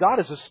 19, as God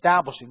is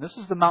establishing, this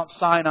is the Mount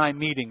Sinai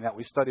meeting that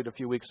we studied a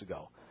few weeks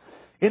ago.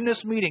 In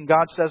this meeting,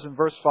 God says in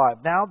verse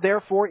 5, "Now,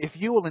 therefore, if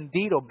you will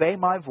indeed obey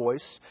my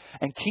voice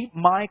and keep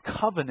my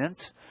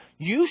covenant,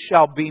 you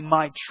shall be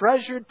my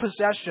treasured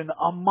possession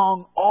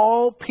among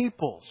all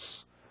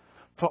peoples.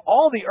 For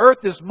all the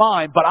earth is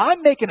mine, but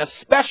I'm making a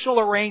special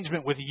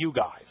arrangement with you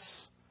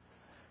guys.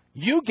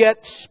 You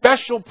get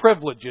special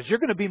privileges. You're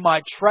going to be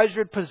my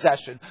treasured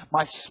possession,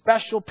 my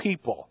special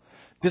people.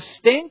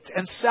 Distinct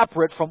and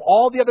separate from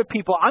all the other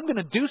people. I'm going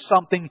to do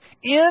something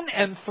in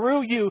and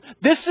through you.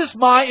 This is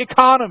my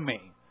economy."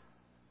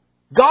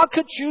 God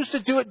could choose to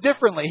do it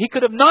differently. He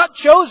could have not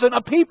chosen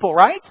a people,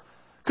 right?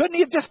 Couldn't He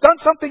have just done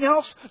something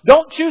else?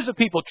 Don't choose a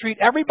people. Treat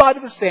everybody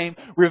the same.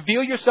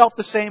 Reveal yourself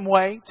the same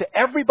way to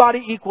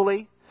everybody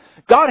equally.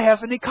 God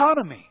has an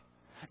economy.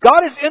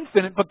 God is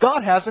infinite, but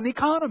God has an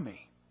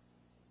economy.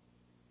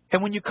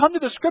 And when you come to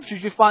the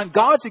Scriptures, you find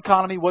God's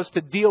economy was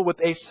to deal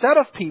with a set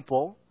of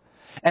people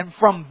and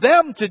from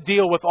them to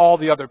deal with all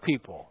the other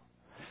people.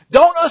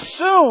 Don't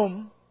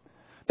assume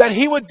that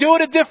He would do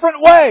it a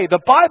different way. The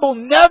Bible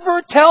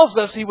never tells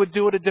us He would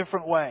do it a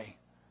different way.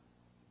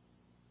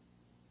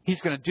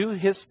 He's going to do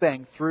His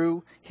thing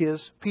through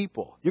His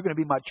people. You're going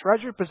to be my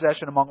treasured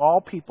possession among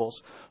all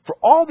peoples, for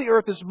all the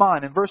earth is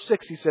mine. In verse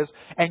 6 He says,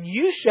 "And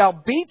you shall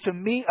be to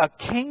me a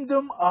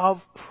kingdom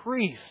of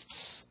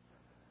priests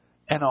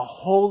and a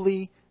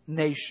holy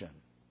nation."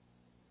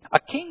 A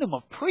kingdom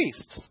of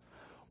priests?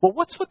 Well,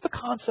 what's with the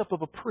concept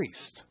of a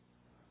priest?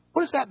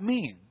 What does that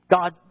mean?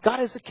 God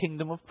is a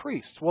kingdom of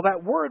priests. Well,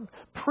 that word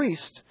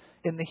priest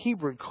in the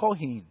Hebrew,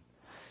 kohen,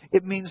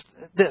 it means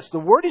this. The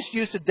word is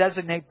used to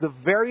designate the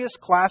various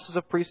classes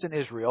of priests in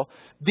Israel.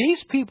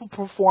 These people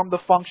perform the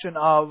function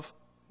of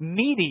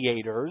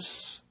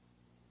mediators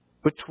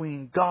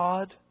between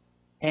God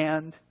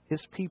and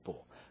His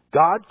people.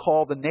 God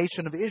called the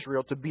nation of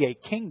Israel to be a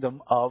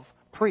kingdom of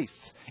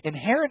priests.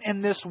 Inherent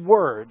in this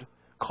word,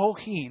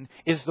 kohen,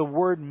 is the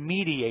word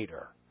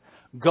mediator,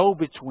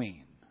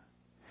 go-between,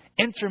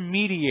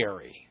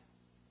 intermediary.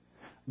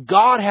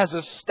 God has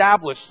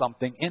established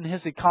something in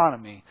His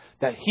economy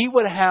that He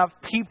would have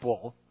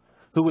people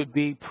who would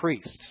be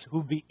priests, who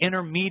would be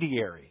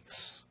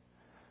intermediaries.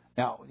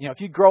 Now, if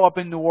you grow up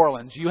in New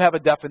Orleans, you have a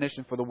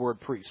definition for the word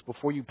priest.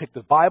 Before you pick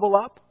the Bible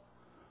up,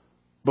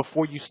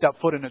 before you step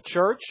foot in a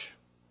church,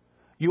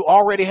 you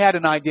already had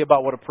an idea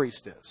about what a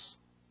priest is.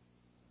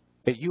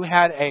 That you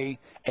had a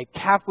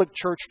Catholic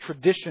Church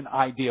tradition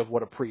idea of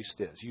what a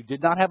priest is. You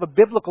did not have a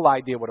biblical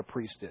idea what a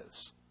priest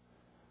is.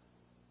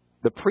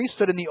 The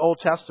priesthood in the Old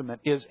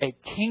Testament is a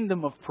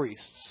kingdom of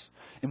priests.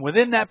 And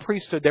within that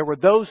priesthood, there were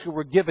those who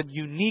were given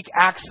unique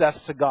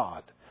access to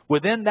God.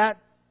 Within that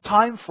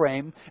time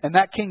frame and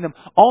that kingdom,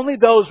 only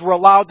those were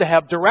allowed to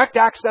have direct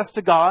access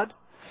to God.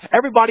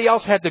 Everybody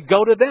else had to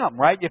go to them,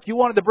 right? If you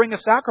wanted to bring a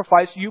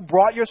sacrifice, you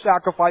brought your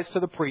sacrifice to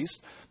the priest.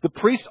 The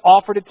priest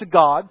offered it to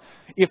God.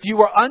 If you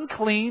were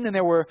unclean and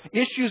there were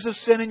issues of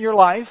sin in your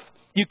life,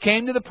 you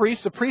came to the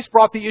priest. The priest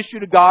brought the issue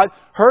to God,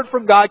 heard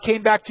from God,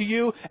 came back to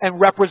you, and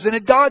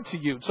represented God to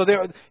you. So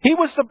he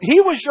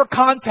was your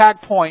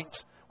contact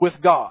point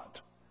with God.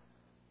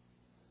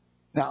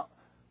 Now,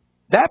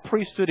 that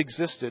priesthood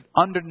existed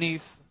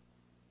underneath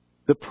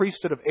the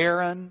priesthood of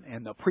Aaron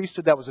and the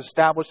priesthood that was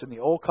established in the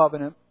Old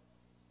Covenant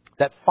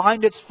that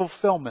find its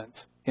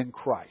fulfillment in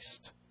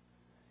Christ.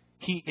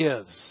 He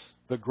is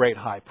the great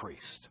high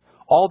priest.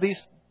 All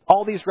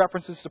these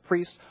references to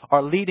priests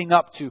are leading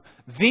up to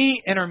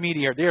the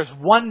intermediary. There's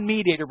one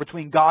mediator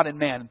between God and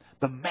man,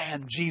 the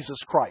man Jesus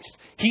Christ.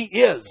 He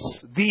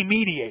is the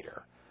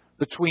mediator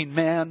between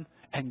man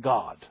and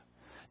God.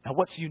 Now,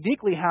 what's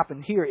uniquely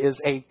happened here is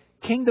a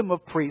kingdom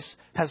of priests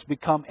has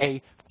become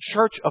a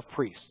church of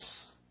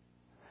priests.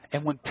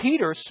 And when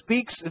Peter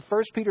speaks in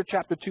 1 Peter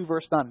chapter 2,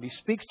 verse 9, he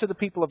speaks to the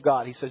people of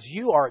God. He says,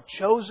 you are a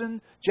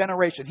chosen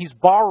generation. He's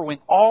borrowing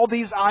all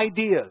these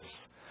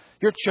ideas.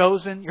 You're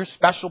chosen. You're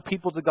special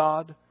people to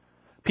God.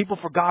 People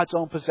for God's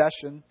own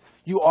possession.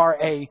 You are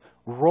a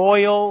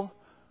royal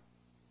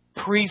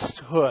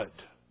priesthood.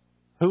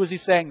 Who is he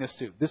saying this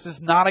to? This is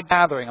not a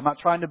gathering. I'm not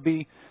trying to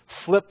be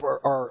flip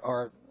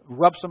or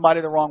rub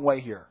somebody the wrong way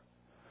here.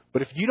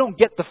 But if you don't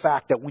get the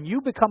fact that when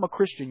you become a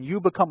Christian, you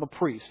become a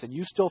priest, and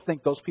you still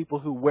think those people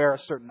who wear a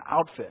certain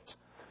outfit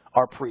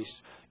are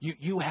priests,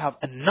 you have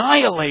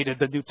annihilated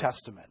the New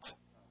Testament.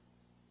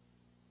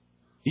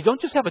 You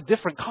don't just have a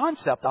different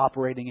concept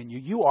operating in you.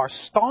 You are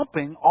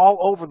stomping all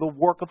over the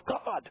work of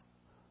God.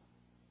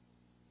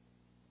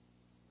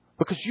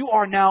 Because you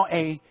are now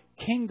a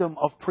kingdom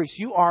of priests.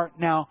 You are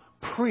now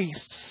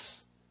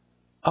priests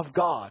of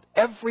God.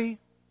 Every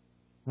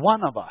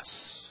one of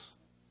us.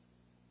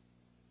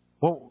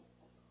 Well,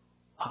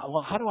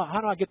 how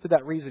do I get to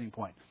that reasoning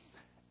point?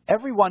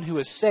 Everyone who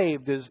is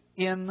saved is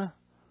in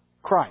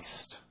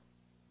Christ.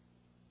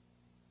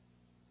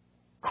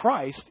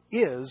 Christ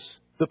is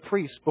the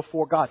priest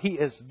before God. He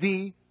is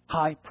the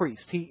high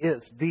priest. He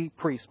is the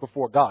priest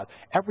before God.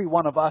 Every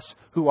one of us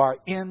who are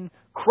in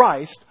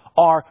Christ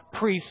are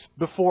priests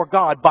before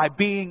God. By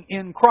being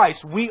in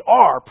Christ, we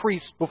are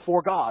priests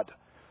before God.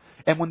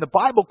 And when the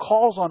Bible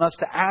calls on us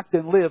to act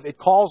and live, it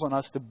calls on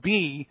us to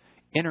be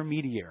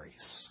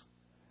intermediaries.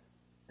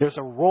 There's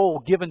a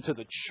role given to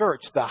the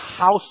church, the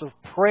house of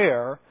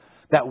prayer,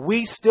 that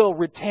we still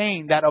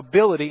retain that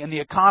ability in the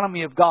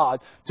economy of God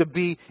to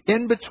be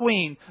in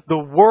between the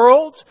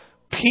world,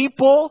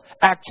 people,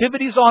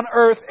 activities on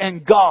earth,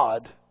 and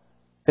God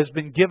has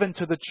been given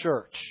to the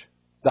church,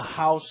 the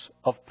house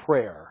of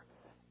prayer.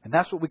 And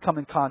that's what we come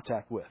in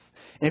contact with.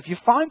 And if you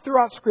find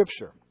throughout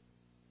Scripture,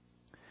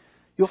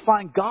 you'll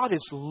find God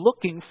is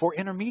looking for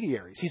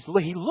intermediaries.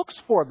 He looks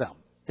for them.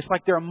 It's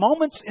like there are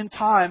moments in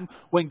time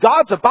when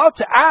God's about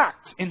to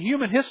act in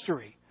human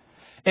history.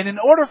 And in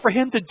order for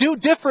Him to do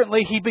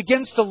differently, He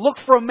begins to look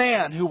for a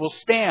man who will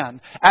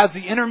stand as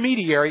the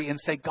intermediary and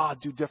say,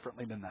 God, do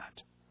differently than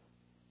that.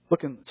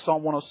 Look in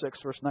Psalm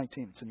 106, verse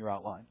 19. It's in your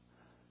outline.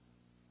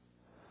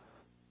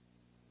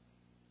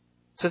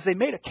 It says, they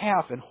made a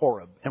calf in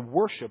Horeb and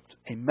worshipped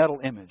a metal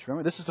image.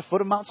 Remember, this is the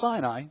foot of Mount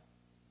Sinai.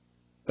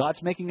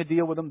 God's making a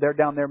deal with them. They're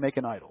down there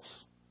making idols.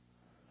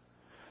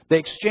 They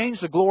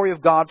exchanged the glory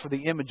of God for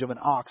the image of an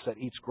ox that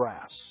eats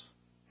grass.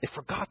 They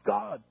forgot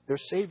God, their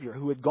Savior,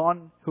 who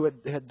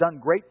had done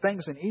great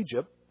things in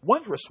Egypt,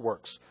 wondrous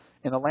works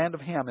in the land of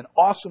Ham, and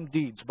awesome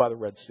deeds by the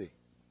Red Sea.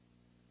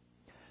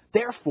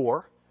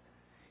 Therefore,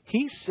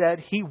 He said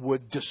He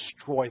would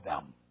destroy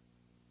them.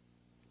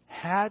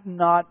 Had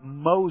not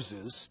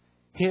Moses,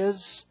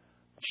 His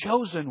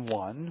chosen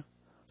one,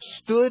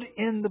 stood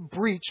in the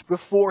breach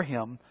before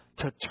Him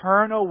to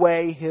turn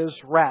away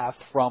His wrath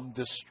from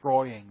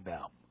destroying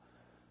them.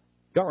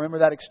 Y'all remember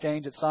that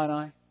exchange at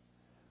Sinai?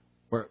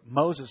 Where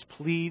Moses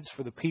pleads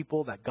for the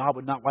people that God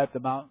would not wipe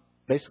them out.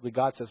 Basically,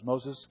 God says,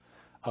 Moses,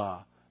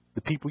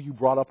 the people you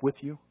brought up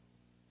with you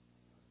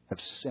have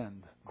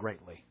sinned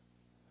greatly.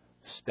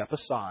 Step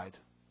aside.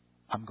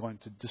 I'm going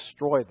to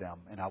destroy them,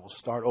 and I will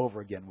start over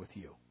again with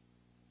you.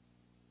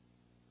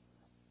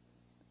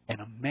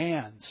 And a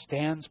man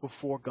stands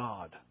before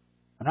God.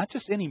 And not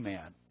just any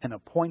man, an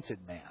appointed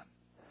man.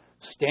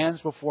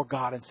 Stands before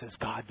God and says,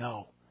 God,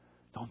 no,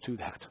 don't do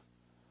that.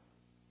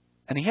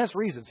 And he has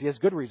reasons. He has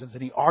good reasons.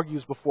 And he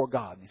argues before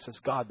God. And he says,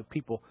 God, the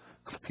people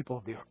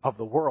of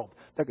the world,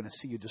 they're going to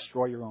see you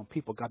destroy your own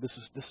people. God,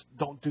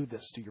 don't do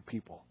this to your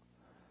people.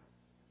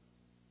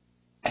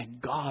 And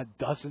God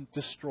doesn't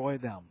destroy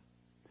them.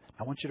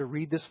 I want you to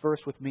read this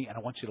verse with me, and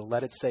I want you to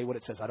let it say what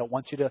it says. I don't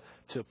want you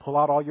to pull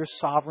out all your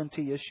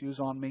sovereignty issues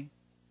on me.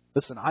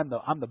 Listen, I'm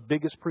the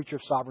biggest preacher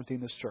of sovereignty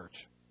in this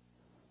church.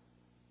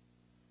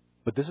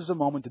 But this is a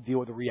moment to deal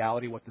with the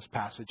reality of what this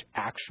passage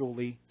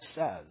actually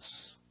says,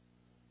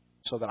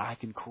 so that I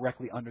can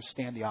correctly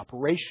understand the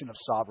operation of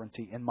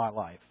sovereignty in my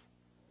life.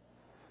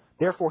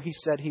 Therefore, He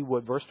said He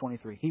would, verse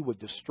 23, He would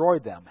destroy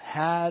them,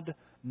 had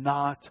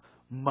not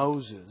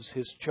Moses,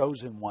 His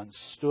chosen one,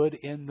 stood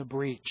in the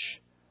breach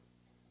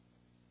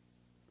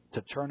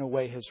to turn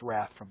away His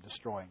wrath from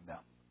destroying them.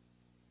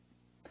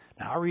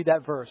 Now, I read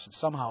that verse, and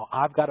somehow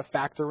I've got to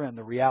factor in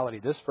the reality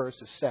this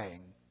verse is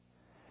saying,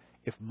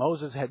 if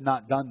Moses had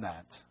not done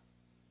that,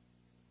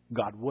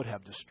 God would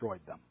have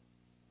destroyed them.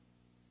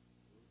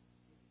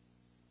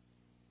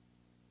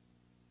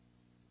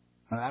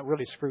 Now, that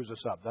really screws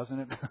us up, doesn't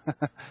it?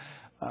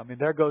 I mean,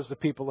 there goes the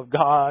people of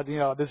God.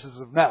 This is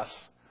a mess.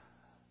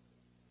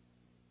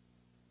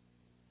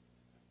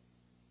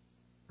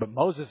 But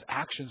Moses'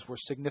 actions were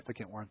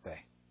significant, weren't they?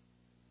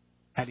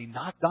 Had he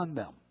not done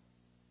them,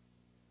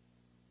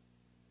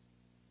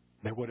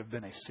 there would have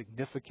been a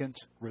significant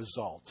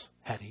result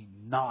had he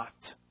not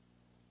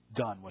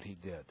done what he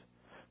did.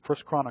 1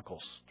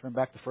 Chronicles. Turn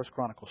back to 1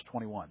 Chronicles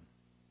 21.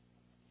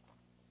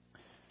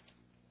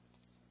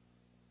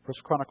 1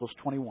 Chronicles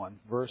 21,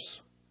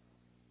 verse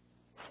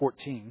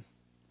 14.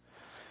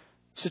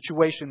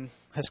 Situation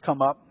has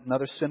come up,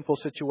 another sinful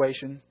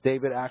situation.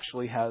 David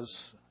actually has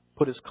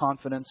put his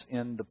confidence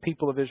in the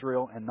people of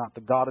Israel and not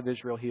the God of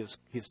Israel. He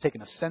has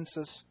taken a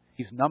census.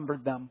 He's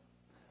numbered them.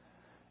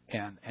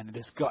 And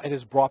it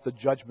has brought the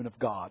judgment of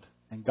God.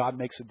 And God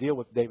makes a deal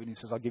with David. He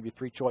says, I'll give you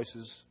 3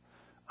 choices.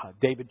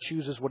 David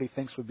chooses what he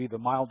thinks would be the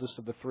mildest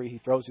of the 3. He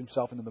throws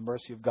himself into the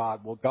mercy of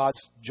God. Well,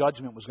 God's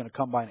judgment was going to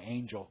come by an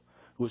angel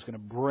who was going to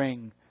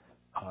bring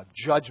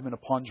judgment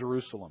upon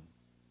Jerusalem.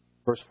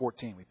 Verse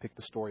 14, we pick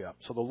the story up.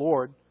 So the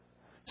Lord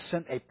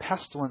sent a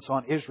pestilence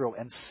on Israel,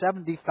 and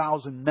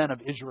 70,000 men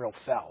of Israel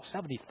fell.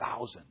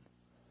 70,000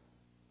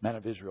 men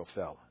of Israel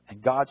fell.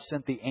 And God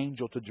sent the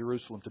angel to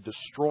Jerusalem to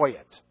destroy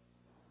it.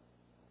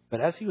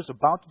 But as he was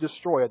about to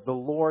destroy it, the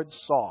Lord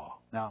saw.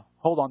 Now,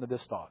 hold on to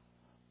this thought.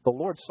 The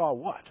Lord saw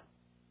what?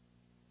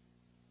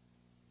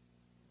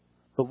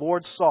 The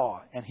Lord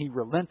saw, and he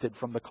relented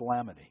from the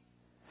calamity.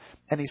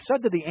 And he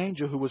said to the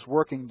angel who was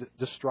working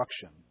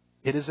destruction,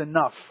 it is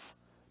enough.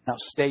 Now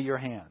stay your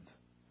hand.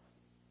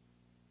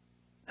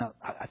 Now,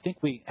 I think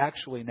we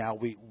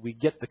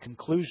get the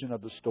conclusion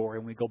of the story,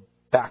 and we go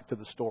back to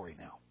the story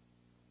now.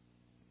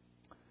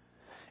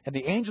 And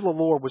the angel of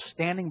the Lord was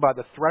standing by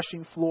the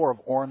threshing floor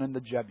of Ornan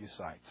the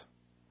Jebusite.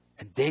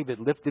 And David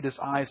lifted his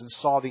eyes and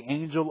saw the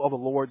angel of the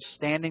Lord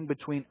standing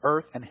between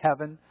earth and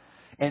heaven,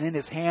 and in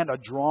his hand a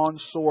drawn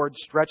sword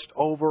stretched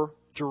over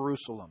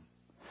Jerusalem.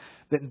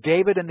 Then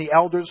David and the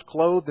elders,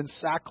 clothed in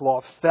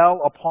sackcloth,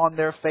 fell upon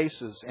their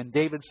faces. And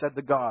David said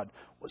to God,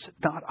 was it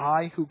not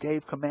I who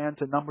gave command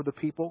to number the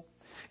people?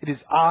 It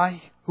is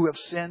I who have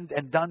sinned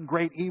and done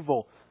great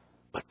evil.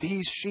 But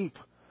these sheep,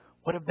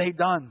 what have they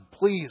done?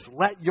 Please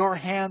let your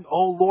hand,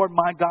 O Lord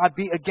my God,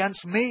 be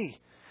against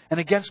me and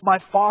against my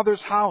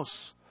father's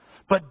house.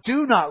 But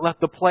do not let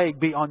the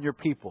plague be on your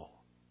people.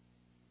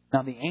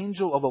 Now the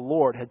angel of the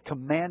Lord had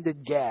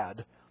commanded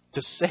Gad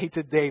to say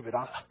to David,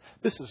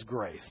 this is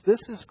grace. This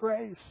is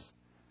grace.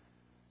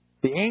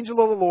 The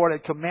angel of the Lord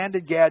had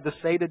commanded Gad to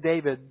say to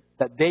David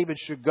that David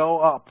should go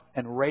up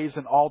and raise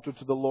an altar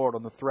to the Lord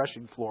on the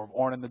threshing floor of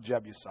Ornan the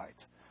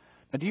Jebusite.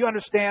 Now, do you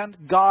understand?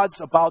 God's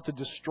about to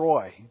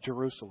destroy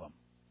Jerusalem.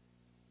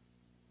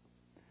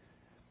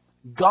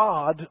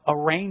 God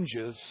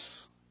arranges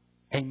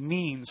a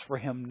means for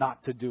him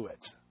not to do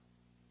it.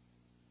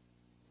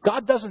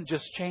 God doesn't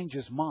just change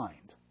his mind.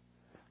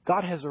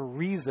 God has a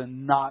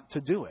reason not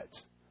to do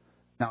it.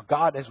 Now,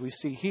 God, as we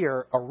see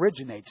here,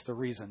 originates the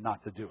reason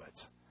not to do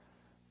it.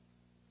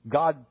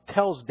 God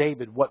tells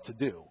David what to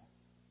do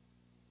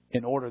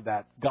in order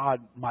that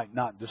God might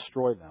not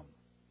destroy them.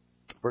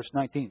 Verse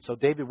 19, so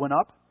David went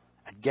up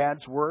at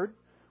Gad's word,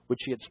 which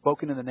he had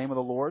spoken in the name of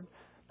the Lord.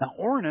 Now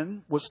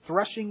Ornan was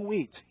threshing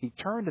wheat. He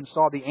turned and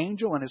saw the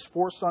angel and his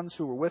 4 sons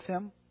who were with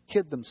him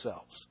kid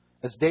themselves.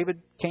 As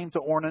David came to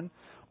Ornan,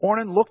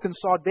 Ornan looked and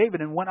saw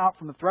David and went out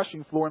from the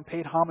threshing floor and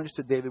paid homage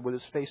to David with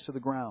his face to the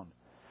ground.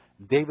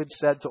 David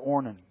said to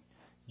Ornan,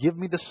 give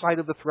me the site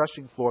of the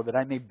threshing floor that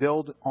I may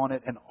build on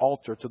it an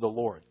altar to the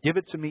Lord. Give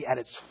it to me at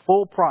its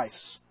full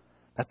price,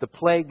 that the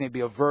plague may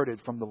be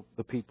averted from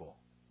the people.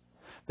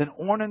 Then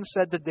Ornan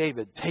said to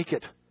David, take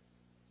it,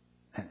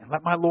 and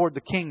let my lord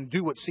the king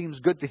do what seems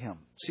good to him.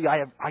 See,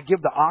 I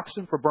give the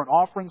oxen for burnt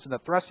offerings and the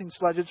threshing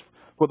sledges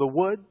for the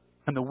wood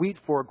and the wheat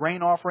for a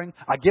grain offering.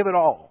 I give it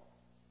all.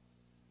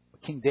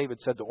 But King David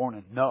said to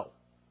Ornan, no,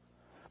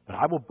 but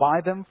I will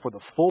buy them for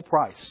the full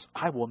price.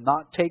 I will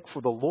not take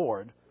for the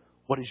Lord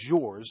what is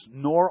yours,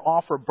 nor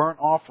offer burnt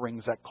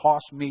offerings that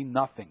cost me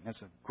nothing.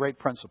 That's a great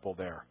principle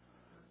there.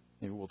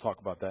 Maybe we'll talk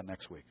about that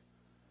next week.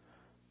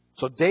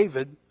 So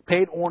David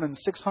paid Ornan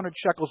 600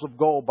 shekels of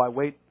gold by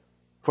weight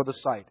for the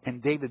site.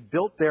 And David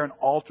built there an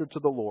altar to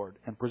the Lord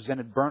and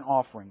presented burnt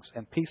offerings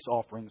and peace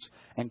offerings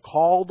and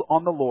called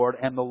on the Lord.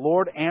 And the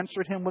Lord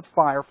answered him with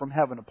fire from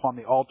heaven upon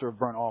the altar of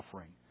burnt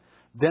offering.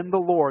 Then the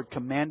Lord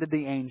commanded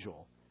the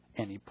angel,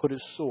 and he put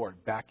his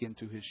sword back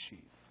into his sheath.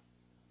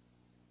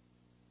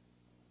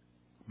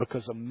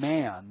 Because a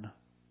man,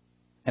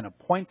 an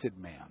appointed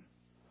man,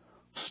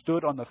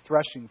 stood on the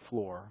threshing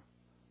floor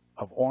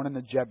of Ornan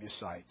the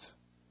Jebusite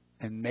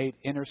and made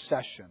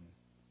intercession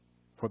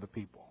for the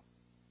people.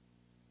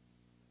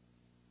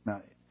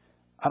 Now,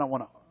 I don't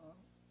want to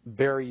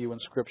bury you in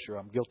Scripture.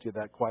 I'm guilty of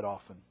that quite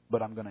often,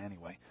 but I'm going to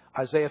anyway.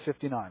 Isaiah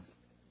 59,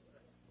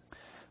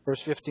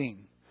 verse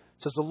 15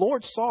 says, the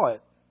Lord saw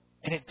it,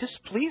 and it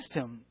displeased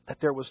him that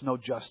there was no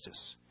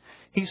justice.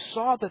 He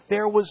saw that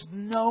there was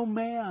no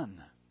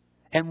man,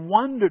 and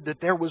wondered that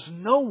there was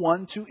no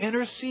one to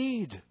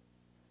intercede.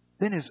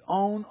 Then his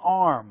own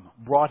arm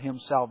brought him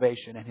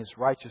salvation, and his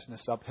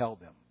righteousness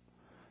upheld him.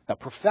 Now,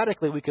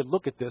 prophetically, we could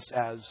look at this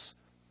as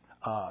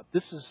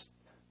this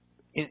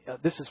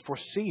is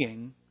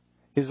foreseeing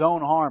his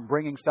own arm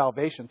bringing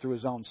salvation through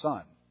his own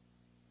son.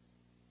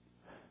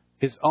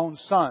 His own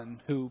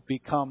son who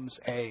becomes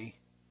a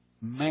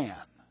man.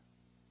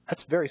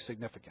 That's very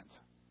significant.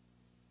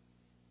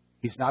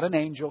 He's not an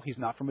angel. He's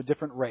not from a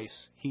different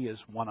race. He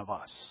is one of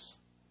us,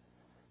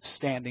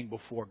 standing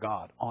before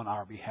God on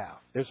our behalf.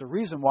 There's a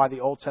reason why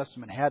the Old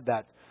Testament had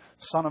that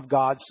Son of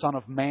God, Son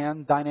of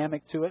Man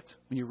dynamic to it.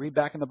 When you read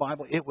back in the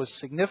Bible, it was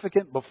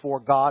significant before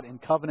God in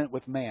covenant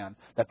with man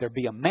that there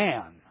be a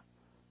man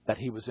that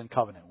he was in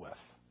covenant with.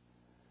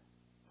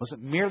 It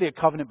wasn't merely a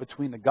covenant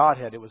between the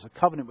Godhead. It was a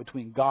covenant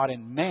between God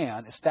and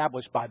man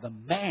established by the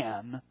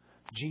man,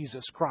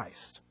 Jesus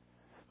Christ.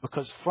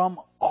 Because from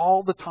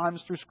all the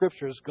times through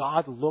Scriptures,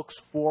 God looks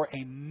for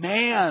a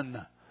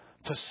man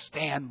to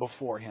stand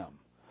before Him.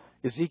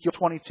 Ezekiel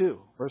 22,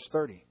 verse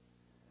 30.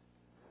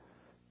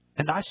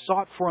 And I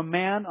sought for a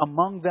man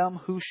among them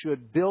who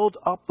should build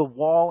up the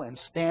wall and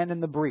stand in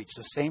the breach.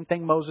 The same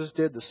thing Moses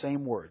did, the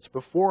same words.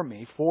 Before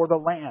me, for the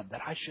land,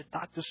 that I should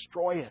not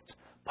destroy it.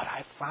 But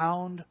I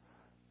found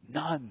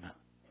none.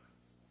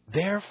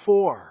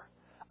 Therefore,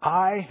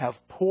 I have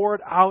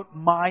poured out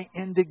my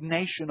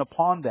indignation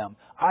upon them.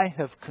 I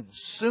have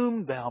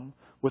consumed them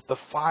with the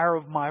fire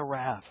of my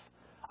wrath.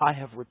 I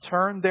have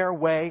returned their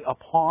way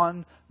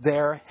upon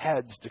their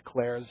heads,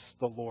 declares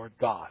the Lord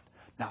God.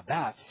 Now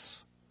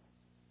that's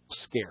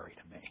scary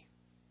to me.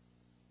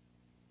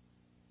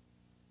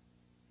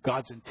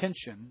 God's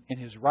intention in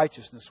His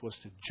righteousness was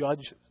to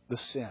judge the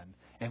sin.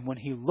 And when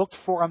He looked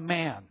for a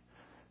man,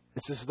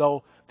 it's as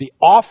though the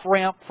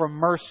off-ramp for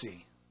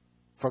mercy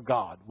for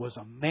God was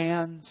a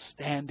man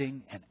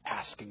standing and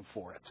asking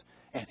for it.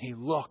 And He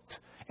looked,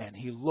 and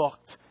He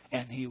looked,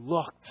 and He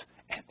looked,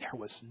 and there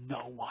was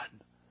no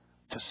one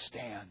to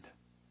stand.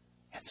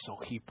 And so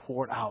He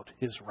poured out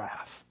His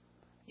wrath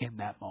in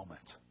that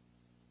moment.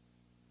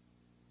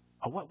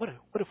 What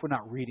if we're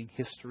not reading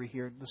history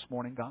here this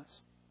morning, guys?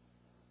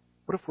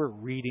 What if we're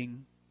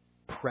reading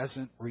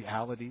present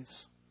realities?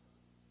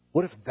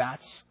 What if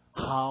that's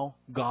how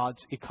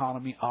God's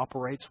economy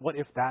operates? What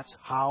if that's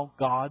how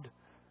God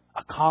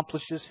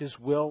accomplishes His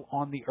will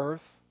on the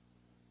earth?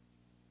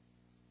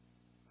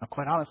 Now,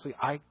 quite honestly,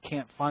 I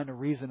can't find a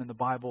reason in the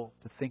Bible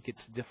to think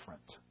it's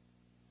different.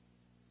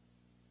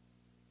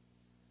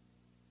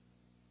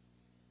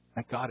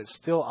 That God is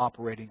still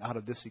operating out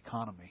of this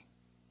economy.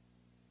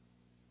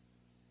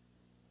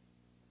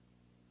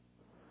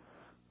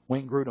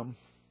 Wayne Grudem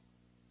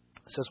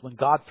says, when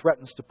God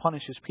threatens to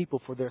punish His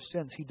people for their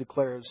sins, He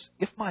declares,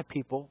 if my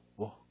people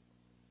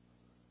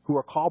who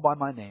are called by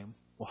my name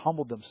will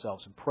humble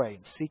themselves and pray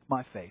and seek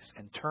my face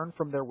and turn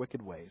from their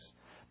wicked ways,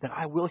 then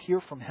I will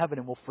hear from heaven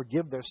and will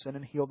forgive their sin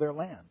and heal their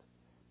land.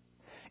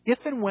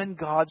 If and when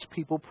God's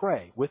people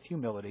pray with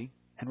humility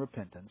and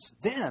repentance,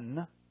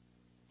 then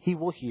He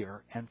will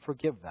hear and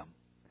forgive them.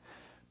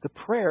 The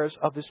prayers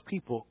of His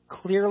people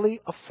clearly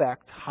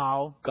affect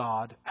how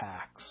God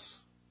acts.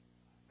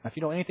 Now, if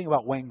you know anything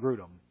about Wayne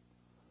Grudem,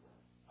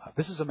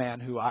 this is a man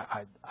who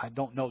I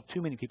don't know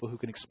too many people who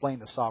can explain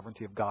the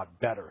sovereignty of God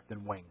better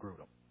than Wayne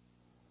Grudem,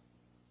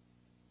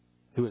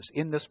 who is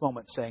in this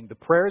moment saying the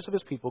prayers of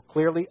His people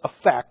clearly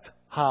affect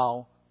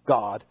how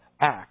God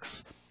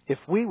acts. If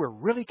we were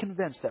really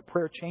convinced that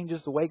prayer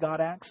changes the way God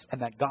acts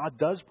and that God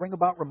does bring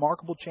about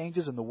remarkable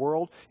changes in the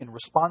world in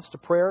response to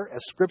prayer,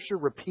 as Scripture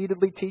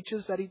repeatedly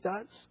teaches that He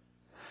does,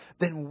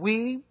 then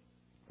we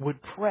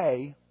would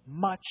pray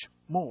much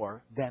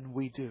more than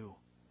we do.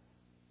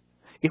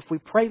 If we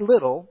pray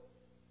little,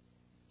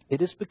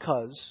 it is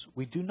because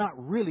we do not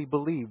really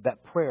believe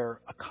that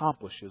prayer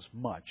accomplishes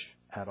much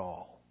at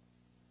all.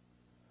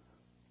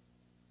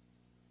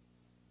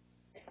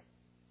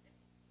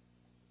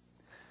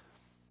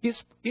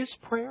 Is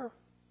prayer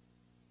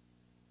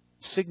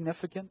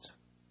significant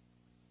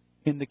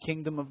in the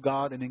kingdom of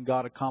God and in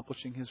God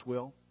accomplishing His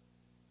will?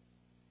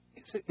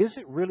 Is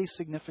it really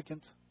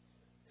significant?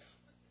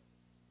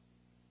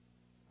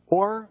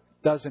 Or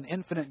does an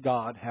infinite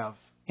God have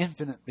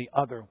infinitely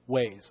other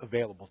ways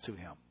available to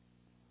Him?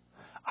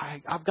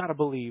 I've got to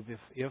believe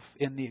if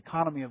in the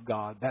economy of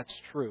God that's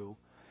true,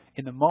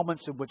 in the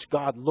moments in which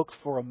God looked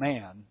for a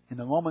man, in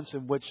the moments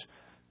in which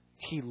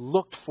He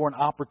looked for an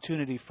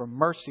opportunity for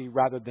mercy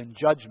rather than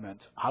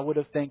judgment, I would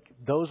have think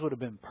those would have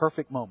been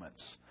perfect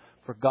moments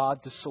for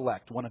God to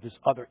select one of His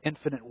other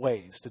infinite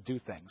ways to do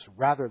things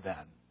rather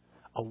than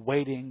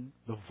awaiting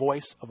the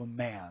voice of a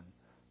man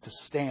to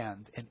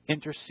stand and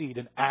intercede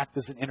and act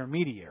as an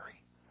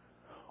intermediary.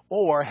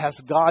 Or has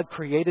God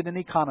created an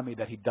economy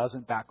that He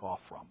doesn't back off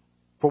from?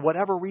 For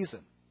whatever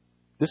reason,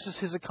 this is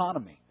His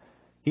economy.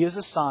 He has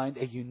assigned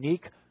a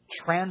unique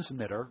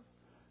transmitter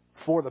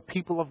for the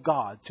people of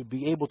God to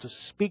be able to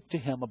speak to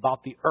Him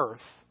about the earth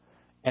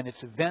and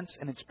its events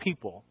and its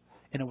people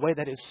in a way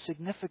that is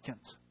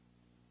significant.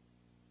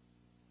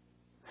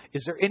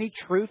 Is there any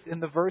truth in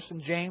the verse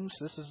in James?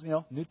 This is,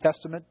 New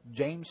Testament,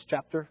 James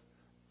chapter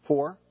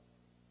 4.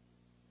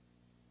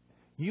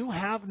 You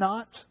have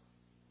not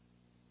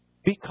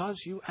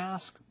because you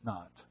ask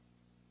not.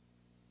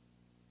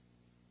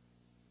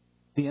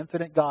 The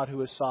infinite God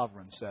who is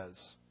sovereign says,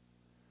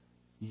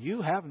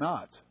 you have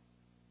not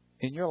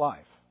in your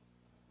life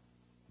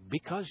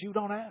because you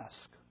don't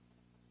ask.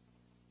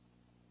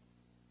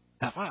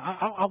 Now,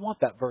 I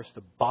want that verse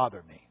to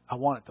bother me. I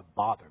want it to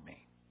bother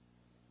me.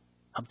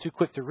 I'm too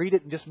quick to read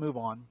it and just move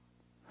on.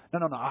 No.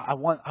 I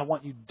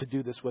want you to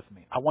do this with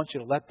me. I want you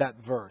to let that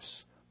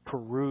verse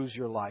peruse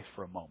your life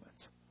for a moment.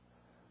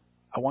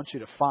 I want you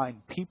to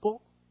find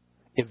people,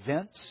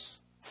 events,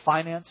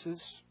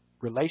 finances,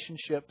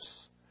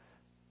 relationships,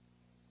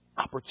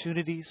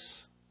 opportunities,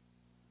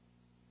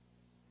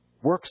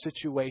 work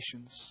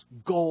situations,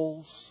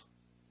 goals,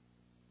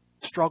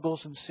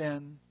 struggles and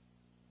sin.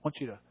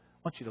 I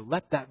want you to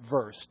let that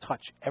verse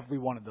touch every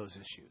one of those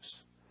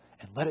issues.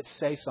 And let it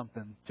say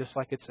something just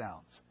like it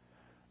sounds.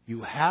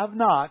 You have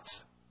not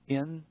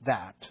in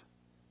that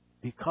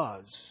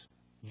because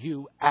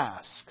you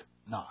ask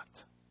not.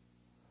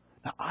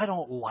 Now, I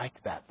don't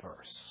like that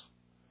verse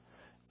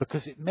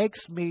because it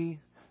makes me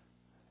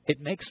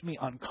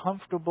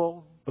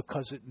uncomfortable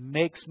because it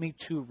makes me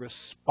too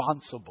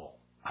responsible.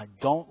 I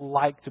don't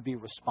like to be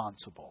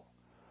responsible.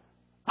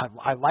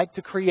 I like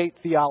to create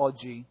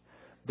theology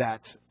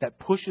that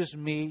pushes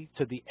me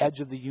to the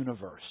edge of the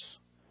universe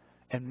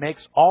and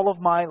makes all of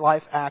my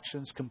life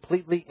actions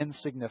completely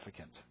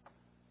insignificant.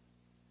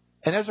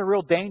 And there's a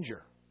real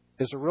danger.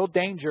 There's a real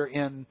danger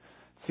in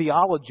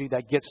theology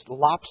that gets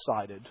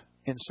lopsided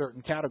in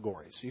certain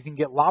categories. You can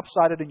get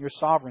lopsided in your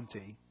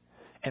sovereignty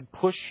and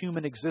push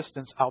human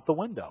existence out the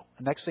window.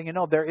 And next thing you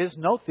know, there is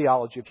no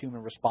theology of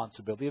human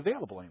responsibility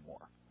available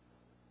anymore.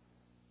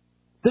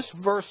 This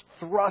verse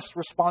thrusts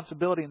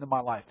responsibility into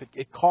my life.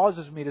 It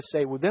causes me to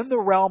say, within the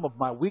realm of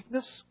my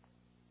weakness,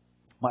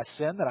 my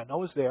sin that I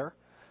know is there,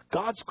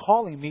 God's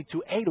calling me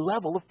to a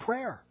level of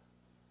prayer.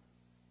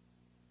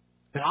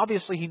 And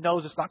obviously He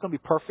knows it's not going to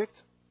be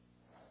perfect.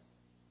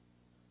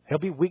 There'll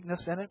be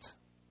weakness in it.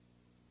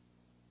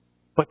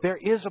 But there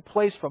is a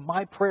place for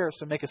my prayers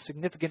to make a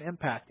significant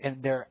impact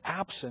and their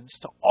absence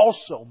to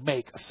also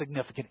make a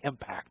significant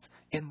impact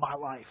in my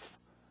life.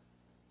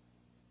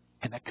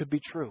 And that could be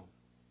true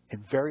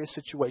in various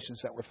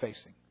situations that we're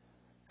facing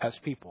as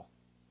people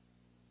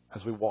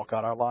as we walk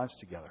out our lives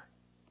together.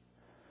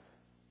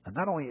 And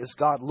not only is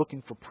God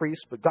looking for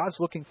priests, but God's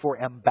looking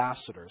for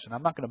ambassadors. And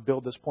I'm not going to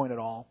build this point at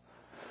all.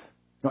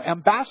 You know,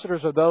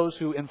 ambassadors are those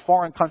who in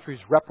foreign countries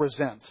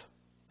represent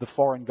the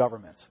foreign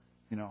government.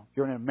 You know,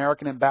 you're an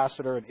American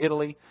ambassador in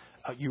Italy.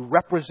 You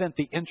represent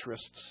the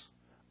interests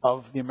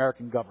of the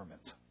American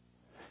government.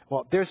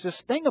 Well, there's this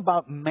thing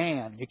about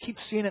man. You keep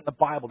seeing it in the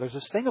Bible. There's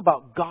this thing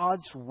about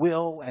God's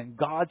will and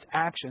God's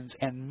actions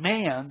and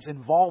man's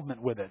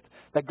involvement with it.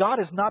 That God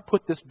has not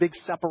put this big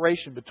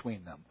separation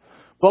between them.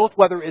 Both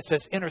whether it's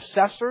as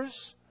intercessors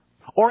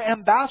or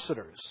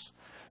ambassadors.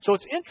 So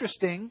it's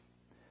interesting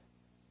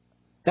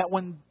that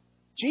when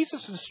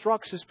Jesus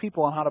instructs His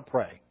people on how to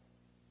pray,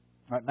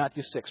 right,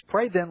 Matthew 6,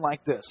 pray then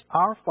like this,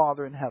 Our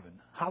Father in heaven,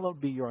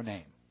 hallowed be your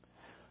name.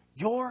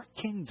 Your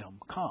kingdom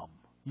come,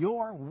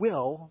 your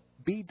will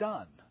be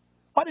done.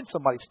 Why did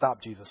somebody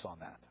stop Jesus on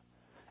that?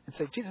 And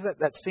say, Jesus,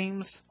 that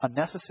seems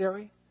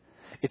unnecessary.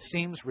 It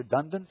seems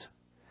redundant.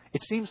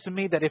 It seems to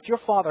me that if your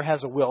Father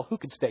has a will, who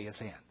can stay His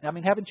hand? I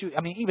mean,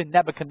 even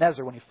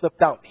Nebuchadnezzar, when he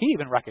flipped out, he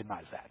even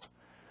recognized that.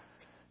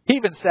 He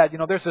even said,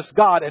 there's this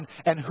God,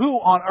 and who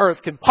on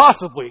earth can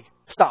possibly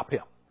stop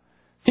Him?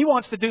 He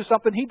wants to do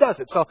something, He does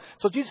it. So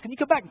Jesus, can you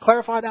come back and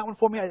clarify that one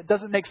for me? It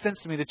doesn't make sense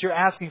to me that you're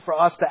asking for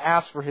us to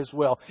ask for His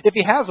will. If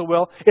He has a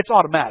will, it's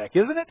automatic,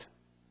 isn't it?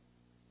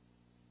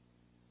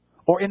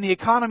 Or in the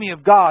economy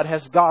of God,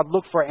 has God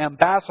looked for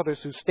ambassadors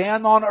who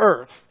stand on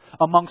earth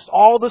amongst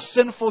all the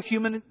sinful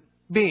human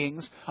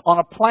beings on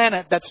a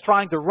planet that's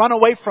trying to run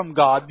away from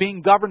God,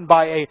 being governed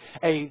by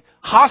a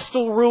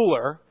hostile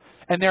ruler,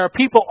 and there are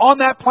people on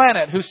that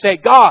planet who say,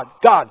 God,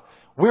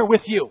 we're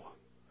with you.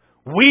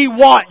 We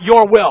want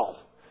your will.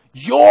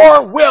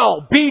 Your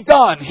will be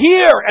done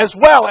here as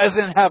well as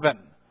in heaven.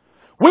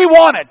 We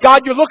want it.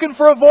 God, you're looking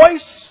for a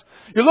voice?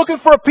 You're looking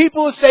for a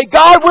people who say,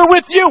 God, we're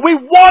with you. We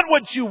want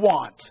what you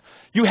want.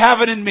 You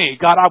have it in me.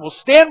 God, I will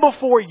stand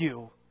before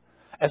you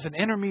as an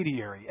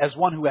intermediary, as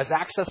one who has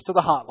access to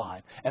the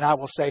hotline. And I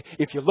will say,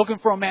 if you're looking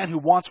for a man who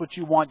wants what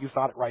you want, you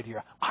found it right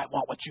here. I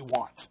want what you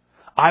want.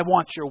 I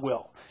want your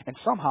will. And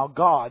somehow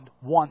God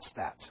wants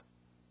that.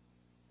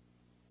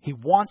 He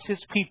wants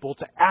His people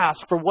to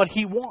ask for what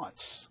He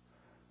wants.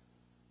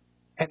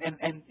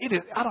 And it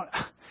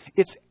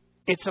is,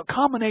 it's a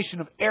combination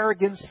of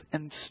arrogance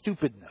and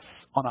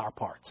stupidness on our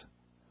part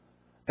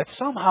that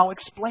somehow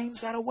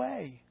explains that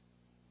away.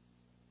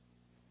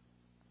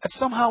 That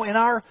somehow in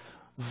our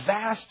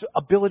vast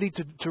ability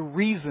to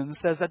reason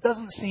says that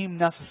doesn't seem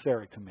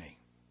necessary to me.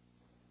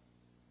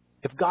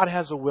 If God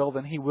has a will,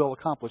 then He will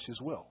accomplish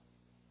His will.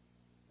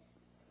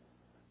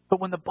 But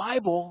when the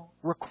Bible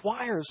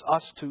requires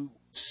us to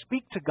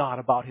speak to God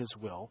about His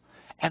will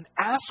and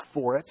ask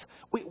for it,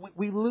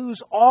 we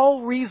lose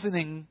all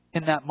reasoning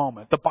in that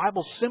moment. The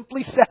Bible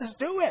simply says,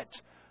 do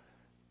it.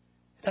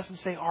 It doesn't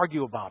say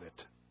argue about it.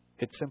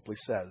 It simply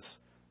says,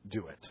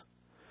 do it.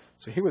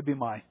 So here would be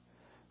my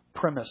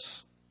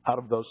premise out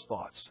of those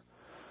thoughts.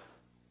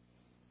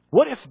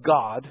 What if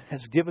God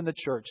has given the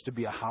church to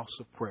be a house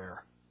of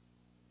prayer?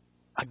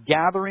 A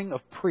gathering of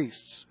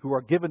priests who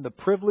are given the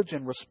privilege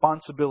and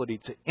responsibility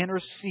to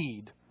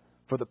intercede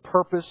for the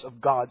purpose of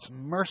God's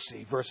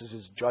mercy versus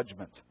His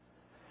judgment.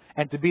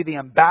 And to be the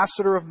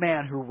ambassador of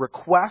man who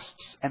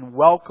requests and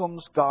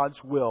welcomes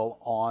God's will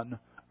on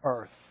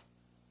earth.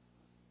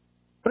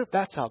 What if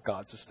that's how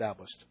God's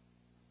established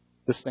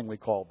this thing we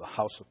call the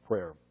house of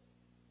prayer?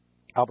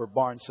 Albert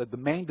Barnes said the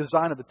main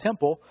design of the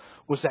temple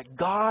was that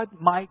God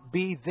might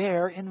be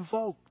there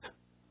invoked.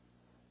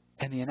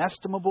 And the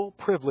inestimable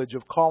privilege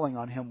of calling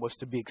on Him was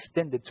to be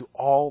extended to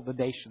all the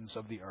nations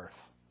of the earth.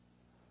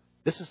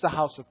 This is the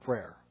house of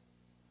prayer.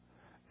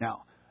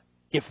 Now,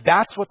 if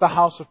that's what the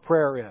house of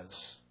prayer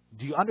is,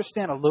 do you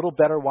understand a little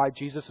better why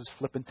Jesus is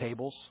flipping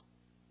tables?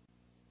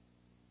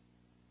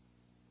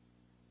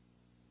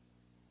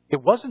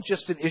 It wasn't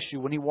just an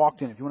issue when He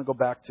walked in. If you want to go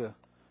back to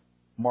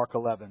Mark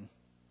 11,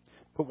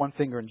 put one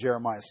finger in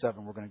Jeremiah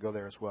 7. We're going to go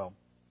there as well.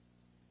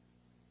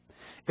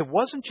 It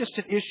wasn't just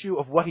an issue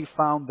of what He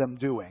found them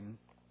doing.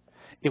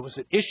 It was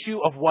an issue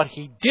of what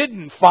He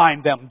didn't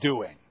find them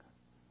doing.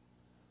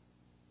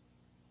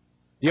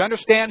 You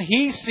understand?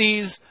 He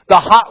sees the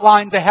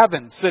hotline to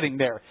heaven sitting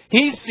there.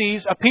 He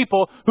sees a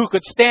people who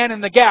could stand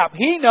in the gap.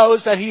 He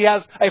knows that He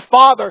has a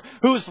Father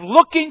who's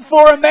looking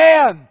for a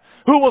man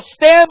who will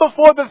stand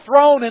before the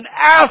throne and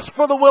ask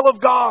for the will of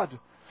God,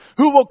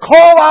 who will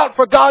call out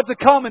for God to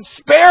come and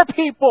spare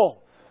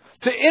people,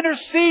 to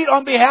intercede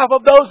on behalf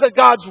of those that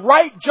God's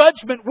right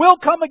judgment will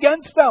come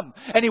against them.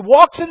 And He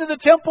walks into the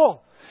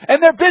temple,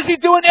 and they're busy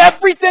doing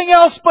everything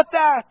else but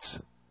that.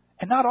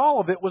 And not all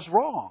of it was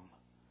wrong.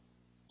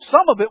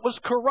 Some of it was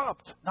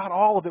corrupt. Not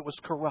all of it was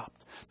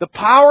corrupt. The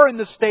power in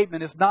this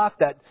statement is not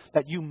that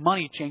you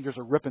money changers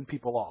are ripping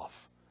people off.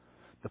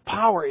 The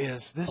power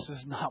is, this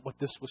is not what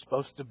this was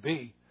supposed to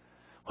be.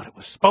 What it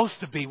was supposed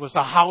to be was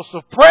a house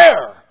of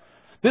prayer.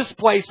 This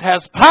place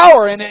has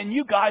power in it, and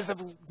you guys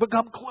have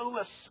become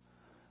clueless.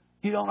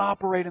 You don't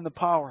operate in the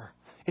power.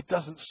 It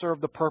doesn't serve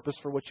the purpose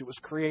for which it was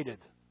created.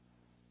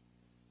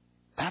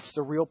 That's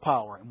the real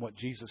power in what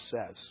Jesus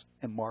says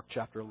in Mark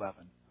chapter 11.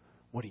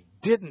 What He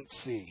didn't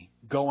see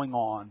going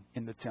on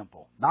in the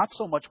temple. Not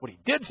so much what He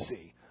did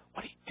see,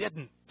 what He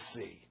didn't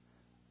see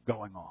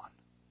going on.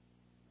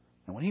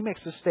 And when He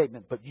makes this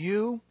statement, but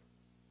you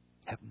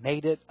have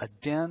made it a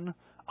den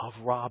of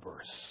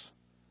robbers.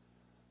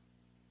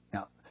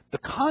 Now, the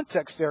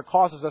context there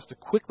causes us to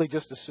quickly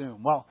just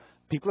assume, well,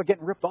 people are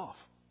getting ripped off.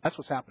 That's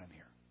what's happening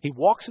here. He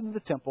walks into the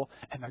temple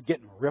and they're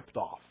getting ripped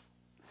off.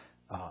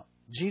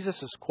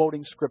 Jesus is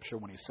quoting Scripture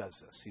when He says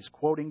this. He's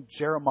quoting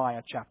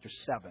Jeremiah chapter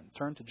 7.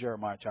 Turn to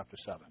Jeremiah chapter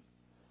 7.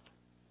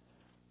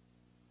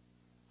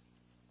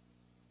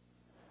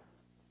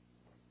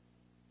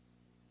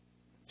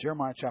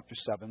 Jeremiah chapter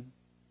 7,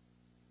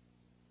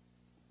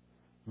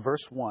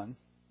 verse 1.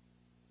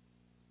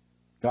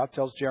 God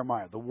tells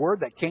Jeremiah, the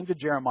word that came to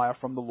Jeremiah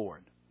from the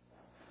Lord.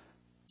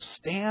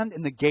 Stand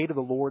in the gate of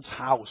the Lord's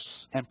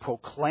house and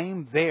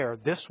proclaim there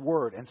this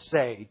word and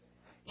say,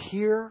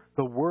 hear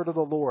the word of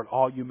the Lord,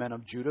 all you men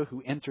of Judah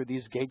who enter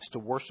these gates to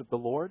worship the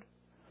Lord.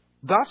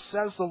 Thus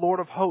says the Lord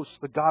of hosts,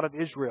 the God of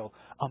Israel,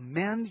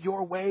 amend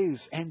your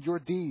ways and your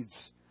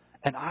deeds,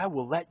 and I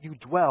will let you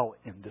dwell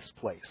in this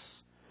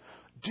place.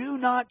 Do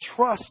not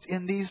trust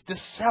in these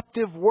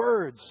deceptive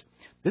words.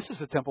 This is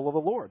the temple of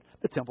the Lord,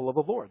 the temple of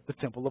the Lord, the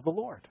temple of the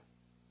Lord.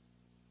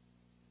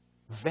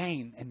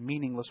 Vain and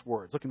meaningless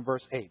words. Look in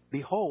verse 8.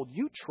 Behold,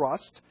 you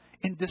trust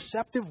in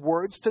deceptive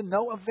words to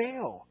no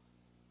avail.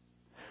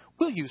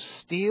 Will you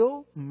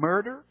steal,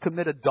 murder,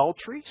 commit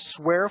adultery,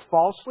 swear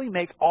falsely,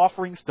 make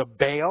offerings to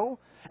Baal,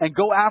 and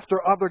go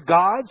after other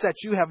gods that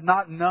you have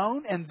not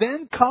known, and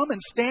then come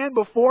and stand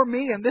before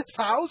me in this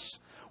house,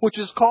 which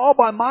is called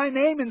by my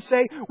name, and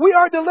say, we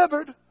are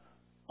delivered,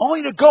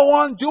 only to go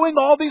on doing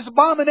all these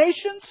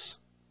abominations?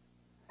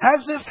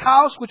 Has this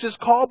house, which is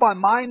called by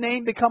my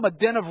name, become a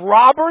den of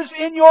robbers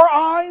in your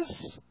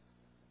eyes?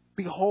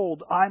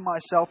 Behold, I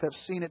myself have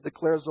seen it,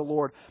 declares the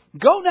Lord.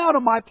 Go now to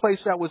my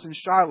place that was in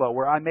Shiloh,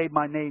 where I made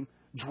my name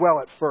dwell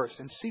at first,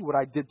 and see what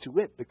I did to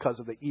it because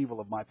of the evil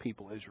of my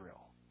people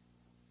Israel.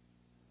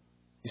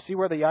 You see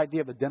where the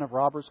idea of the den of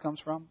robbers comes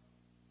from?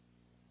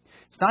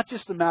 It's not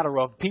just a matter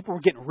of people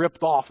were getting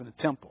ripped off in the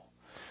temple.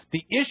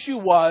 The issue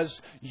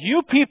was,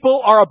 you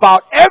people are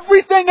about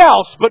everything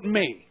else but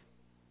me.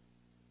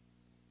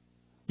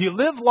 You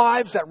live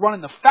lives that run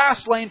in the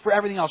fast lane for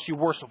everything else. You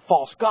worship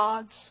false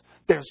gods.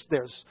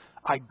 There's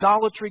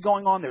idolatry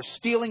going on. There's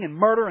stealing and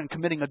murder and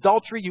committing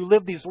adultery. You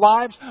live these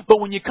lives. But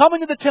when you come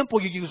into the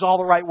temple, you use all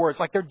the right words.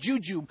 Like they're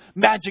juju,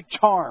 magic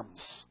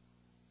charms.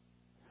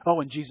 Oh,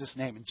 in Jesus'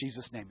 name, in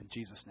Jesus' name, in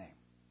Jesus' name.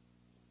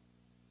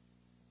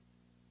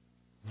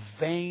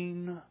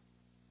 Vain,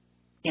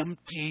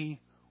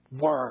 empty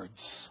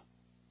words.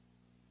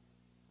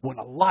 When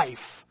a life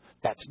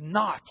that's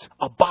not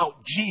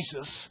about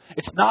Jesus,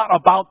 it's not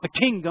about the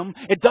kingdom,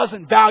 it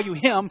doesn't value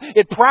Him,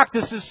 it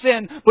practices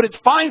sin, but it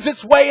finds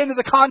its way into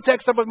the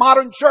context of a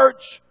modern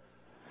church.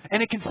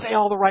 And it can say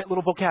all the right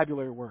little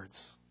vocabulary words.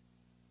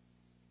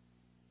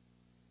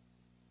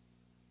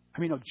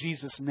 I mean,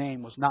 Jesus'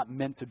 name was not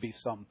meant to be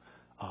some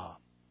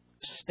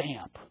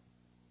stamp.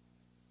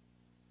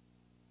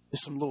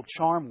 There's some little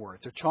charm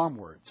words. They're charm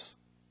words.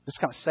 Just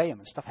kind of say them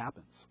and stuff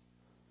happens.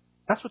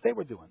 That's what they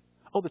were doing.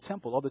 Oh, the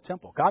temple. Oh, the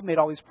temple. God made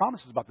all these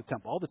promises about the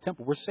temple. Oh, the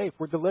temple. We're safe.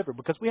 We're delivered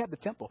because we have the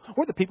temple.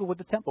 We're the people with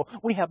the temple.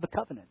 We have the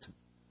covenant.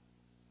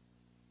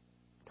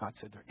 God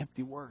said they're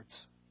empty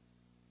words.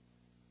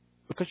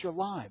 Because your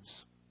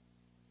lives,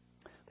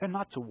 they're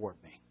not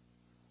toward me.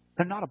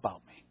 They're not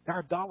about me. They're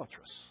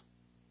idolatrous.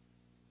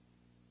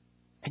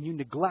 and you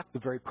neglect the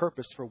very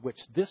purpose for which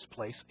this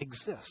place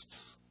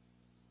exists.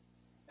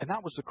 And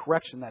that was the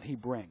correction that he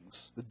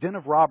brings. The den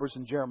of robbers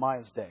in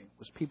Jeremiah's day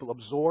was people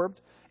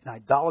absorbed in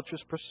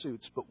idolatrous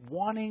pursuits, but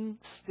wanting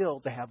still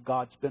to have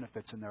God's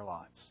benefits in their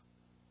lives.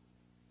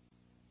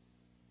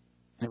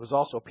 And it was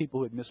also people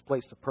who had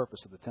misplaced the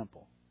purpose of the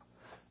temple.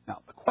 Now,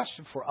 the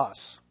question for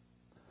us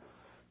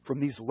from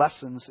these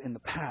lessons in the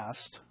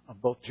past of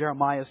both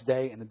Jeremiah's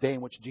day and the day in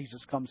which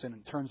Jesus comes in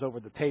and turns over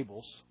the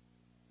tables,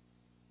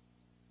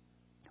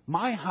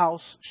 my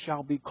house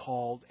shall be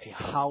called a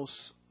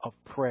house of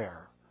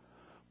prayer,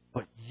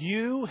 but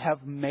you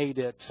have made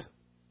it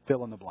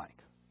fill in the blank.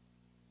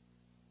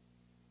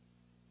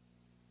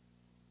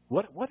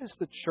 What is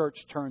the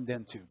church turned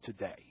into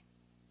today?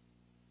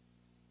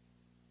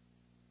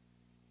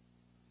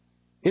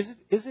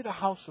 Is it a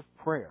house of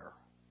prayer?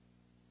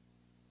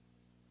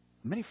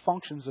 Many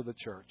functions of the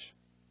church,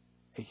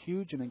 a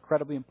huge and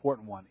incredibly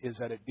important one is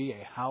that it be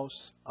a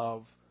house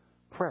of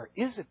prayer.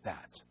 Is it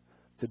that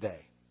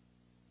today?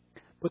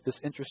 Put this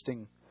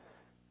interesting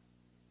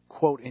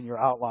quote in your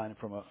outline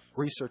from a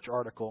research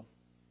article.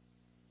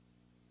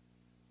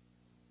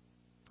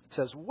 It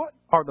says, what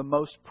are the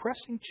most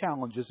pressing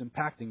challenges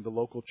impacting the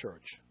local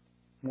church?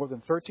 More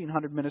than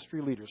 1,300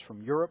 ministry leaders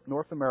from Europe,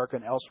 North America,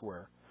 and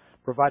elsewhere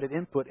provided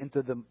input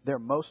into their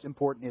most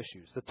important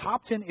issues. The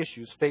top 10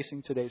 issues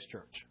facing today's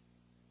church.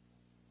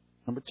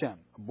 Number 10,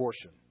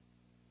 abortion.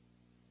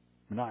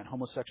 Number 9,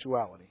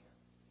 homosexuality.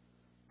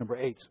 Number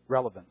 8,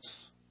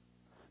 relevance.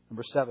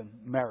 Number 7,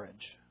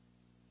 marriage.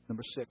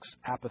 Number 6,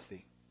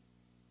 apathy.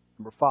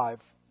 Number 5,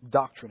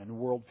 doctrine and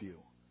worldview.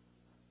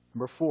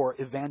 Number 4,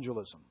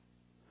 evangelism.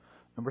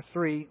 Number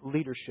 3,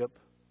 leadership.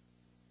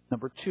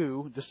 Number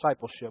 2,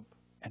 discipleship.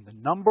 And the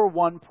number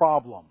one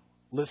problem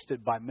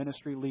listed by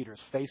ministry leaders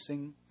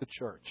facing the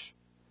church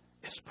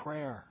is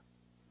prayer.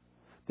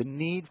 The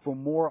need for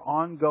more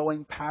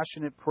ongoing,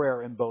 passionate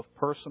prayer in both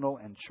personal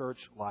and church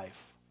life.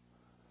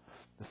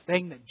 The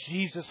thing that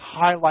Jesus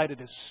highlighted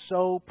as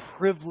so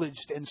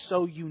privileged and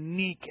so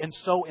unique and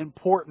so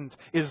important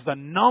is the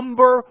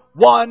number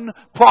one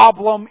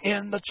problem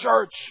in the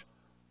church.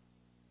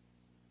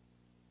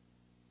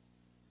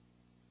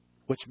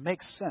 Which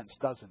makes sense,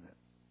 doesn't it?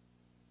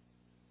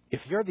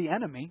 If you're the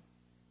enemy,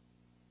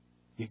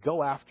 you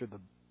go after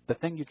the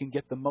thing you can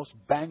get the most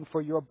bang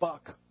for your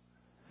buck.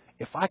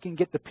 If I can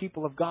get the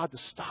people of God to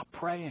stop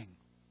praying,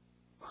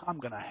 I'm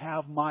going to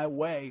have my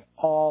way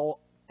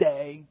all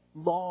day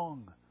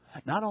long.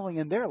 Not only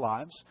in their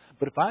lives,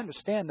 but if I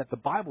understand that the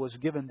Bible has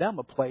given them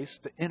a place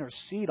to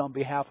intercede on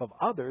behalf of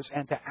others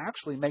and to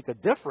actually make a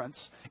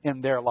difference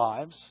in their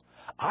lives,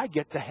 I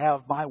get to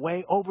have my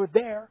way over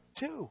there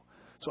too.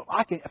 So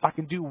if I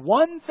can do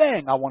one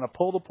thing, I want to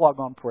pull the plug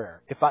on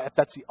prayer. If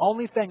that's the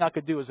only thing I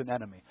could do as an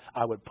enemy,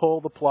 I would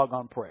pull the plug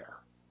on prayer.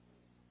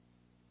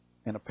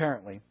 And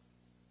apparently,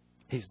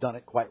 he's done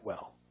it quite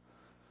well.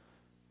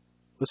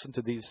 Listen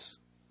to these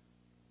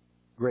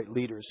great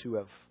leaders who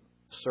have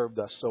served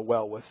us so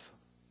well with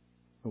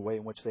the way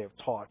in which they have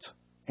taught.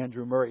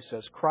 Andrew Murray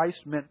says,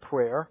 Christ meant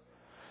prayer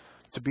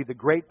to be the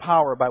great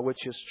power by which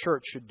His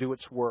church should do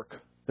its work.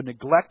 The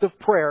neglect of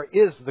prayer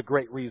is the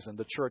great reason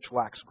the church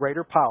lacks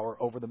greater power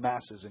over the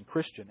masses in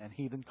Christian and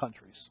heathen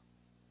countries.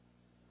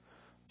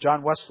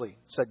 John Wesley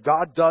said,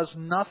 God does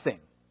nothing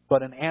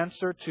but an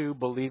answer to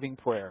believing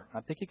prayer.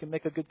 I think he can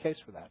make a good case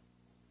for that.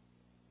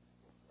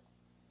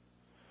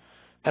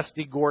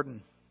 S.D.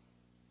 Gordon.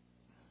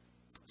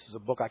 This is a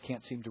book I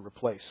can't seem to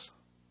replace.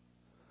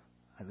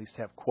 I at least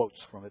have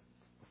quotes from it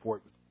before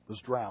it was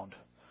drowned.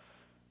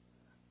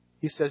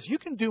 He says, you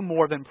can do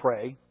more than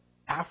pray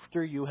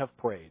after you have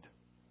prayed.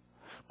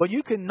 But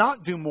you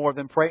cannot do more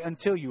than pray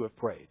until you have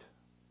prayed.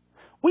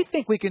 We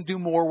think we can do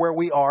more where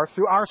we are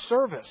through our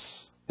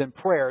service than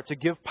prayer to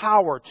give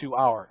power to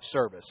our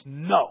service.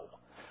 No.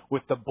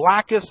 With the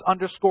blackest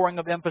underscoring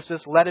of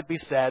emphasis, let it be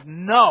said,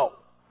 no.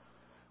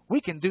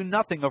 We can do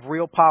nothing of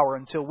real power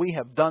until we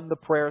have done the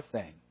prayer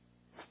thing.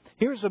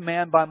 Here's a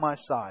man by my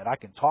side. I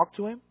can talk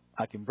to him.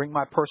 I can bring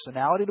my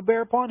personality to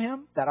bear upon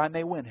him that I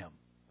may win him.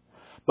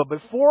 But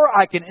before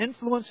I can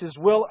influence his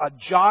will a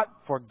jot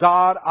for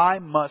God, I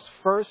must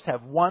first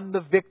have won the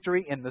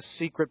victory in the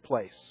secret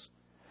place.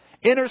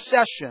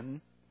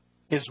 Intercession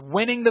is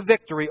winning the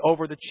victory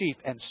over the chief,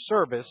 and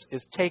service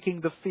is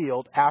taking the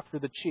field after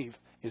the chief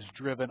is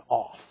driven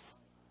off.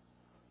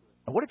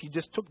 Now, what if you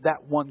just took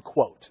that one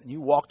quote and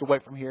you walked away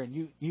from here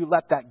and you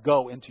let that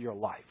go into your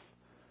life?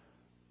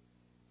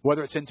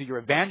 Whether it's into your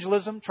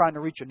evangelism, trying to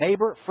reach a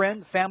neighbor,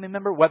 friend, family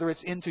member, whether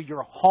it's into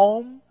your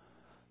home,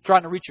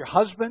 trying to reach your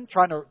husband,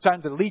 trying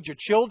to lead your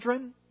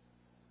children.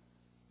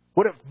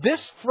 What if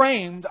this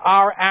framed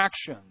our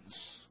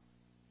actions?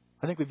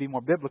 I think we'd be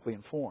more biblically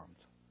informed.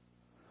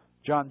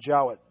 John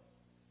Jowett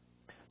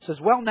says,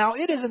 well, now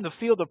it is in the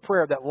field of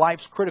prayer that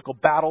life's critical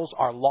battles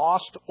are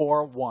lost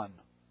or won.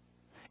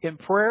 In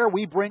prayer,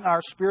 we bring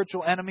our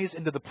spiritual enemies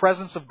into the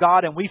presence of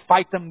God and we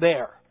fight them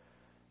there.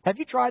 Have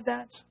you tried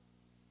that?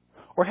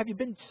 Or have you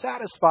been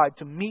satisfied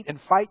to meet and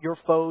fight your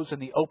foes in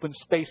the open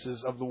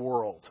spaces of the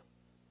world?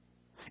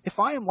 If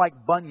I am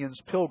like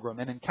Bunyan's pilgrim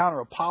and encounter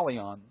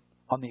Apollyon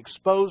on the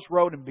exposed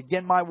road and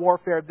begin my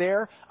warfare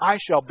there, I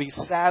shall be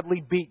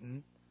sadly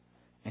beaten,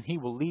 and he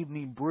will leave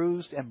me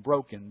bruised and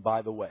broken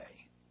by the way.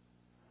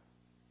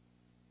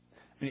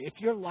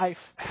 If your life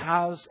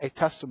has a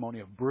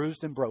testimony of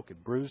bruised and broken,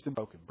 bruised and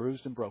broken,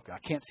 bruised and broken, I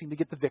can't seem to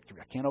get the victory.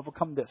 I can't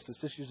overcome this.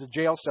 This is a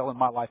jail cell in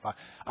my life.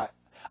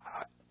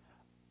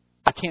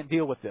 I can't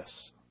deal with this.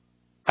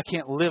 I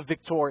can't live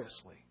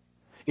victoriously.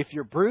 If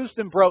you're bruised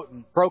and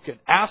broken,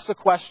 ask the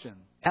question,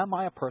 am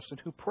I a person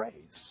who prays?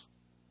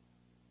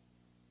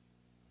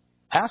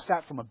 Ask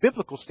that from a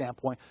biblical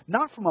standpoint,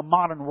 not from a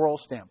modern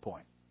world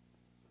standpoint.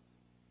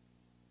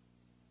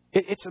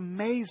 It's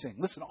amazing.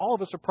 Listen, all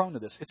of us are prone to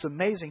this. It's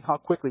amazing how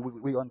quickly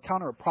we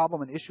encounter a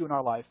problem, an issue in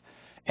our life,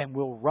 and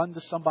we'll run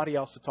to somebody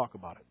else to talk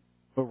about it.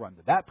 We'll run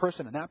to that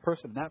person and that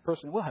person and that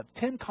person. And we'll have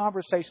 10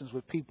 conversations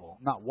with people,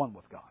 not one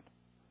with God.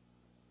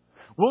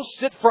 We'll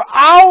sit for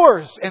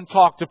hours and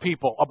talk to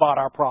people about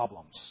our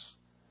problems.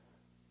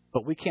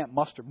 But we can't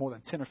muster more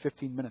than 10 or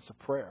 15 minutes of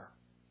prayer.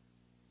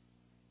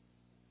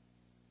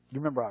 You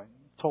remember I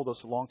told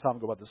us a long time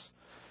ago about this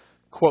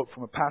quote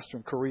from a pastor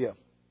in Korea.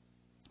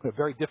 A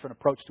very different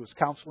approach to his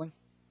counseling.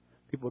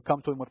 People would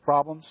come to him with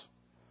problems,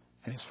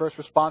 and his first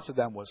response to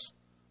them was,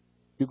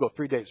 you go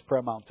 3 days,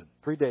 prayer mountain.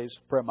 3 days,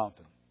 prayer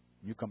mountain.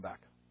 You come back.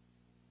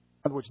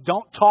 In other words,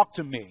 don't talk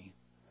to me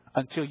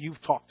until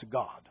you've talked to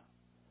God.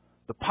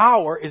 The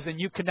power is in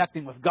you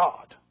connecting with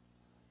God.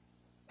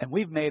 And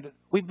we've made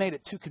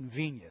it too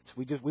convenient.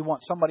 We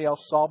want somebody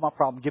else to solve my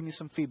problem, give me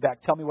some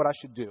feedback, tell me what I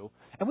should do.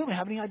 And we don't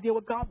have any idea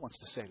what God wants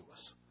to say to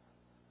us.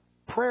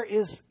 Prayer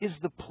is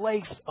the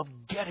place of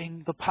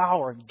getting the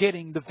power and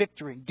getting the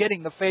victory and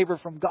getting the favor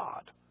from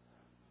God.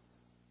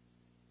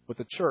 But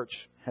the church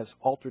has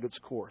altered its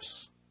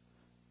course.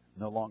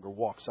 No longer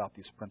walks out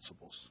these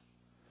principles.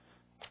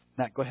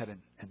 Matt, go ahead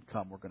and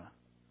come. We're going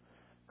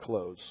to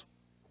close.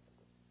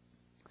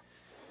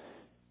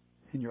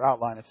 In your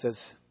outline it says,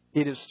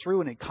 it is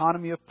through an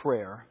economy of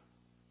prayer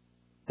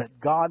that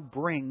God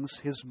brings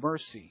His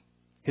mercy,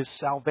 His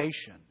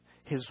salvation,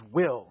 His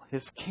will,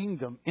 His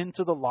kingdom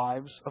into the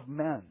lives of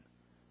men.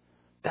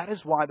 That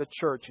is why the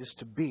church is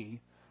to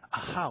be a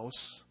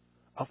house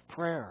of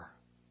prayer.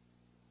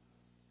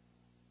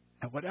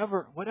 And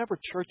whatever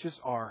churches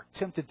are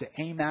tempted to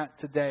aim at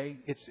today,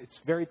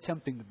 it's very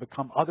tempting to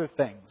become other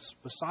things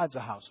besides a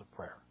house of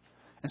prayer.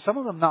 And some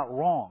of them not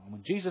wrong.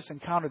 When Jesus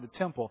encountered the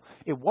temple,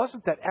 it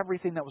wasn't that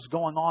everything that was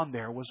going on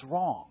there was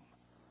wrong.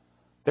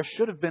 There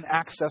should have been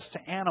access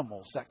to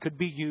animals that could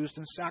be used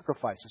in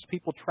sacrifices.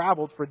 People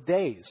traveled for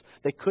days.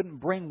 They couldn't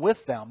bring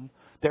with them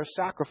their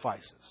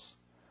sacrifices.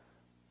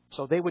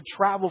 So they would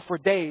travel for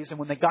days, and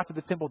when they got to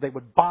the temple, they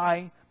would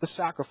buy the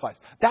sacrifice.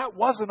 That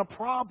wasn't a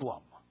problem.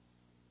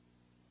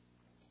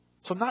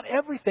 So not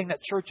everything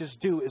that churches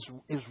do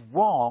is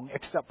wrong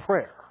except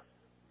prayer.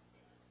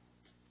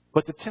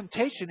 But the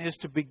temptation is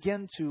to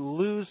begin to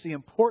lose the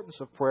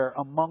importance of prayer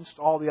amongst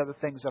all the other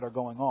things that are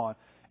going on.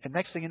 And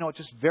next thing you know, it's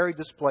just very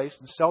displaced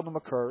and seldom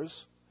occurs.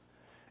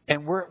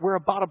 And we're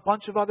about a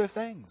bunch of other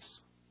things.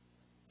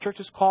 Church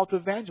is called to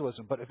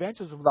evangelism, but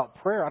evangelism without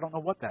prayer, I don't know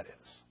what that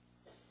is.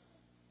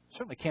 It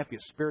certainly can't be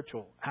a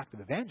spiritual act of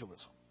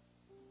evangelism.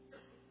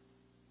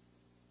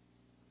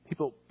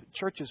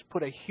 Churches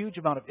put a huge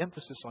amount of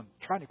emphasis on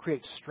trying to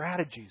create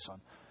strategies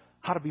on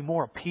how to be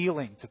more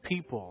appealing to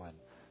people and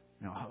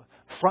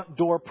front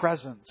door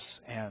presence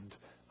and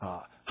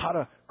how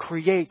to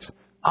create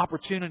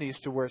opportunities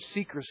to where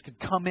seekers could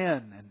come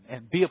in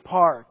and be a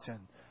part. And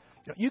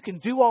you can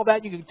do all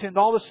that. You can attend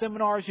all the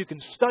seminars. You can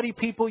study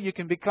people. You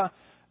can become.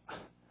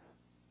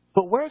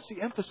 But where's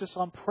the emphasis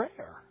on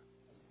prayer?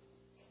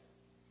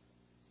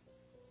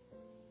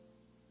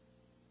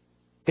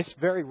 It's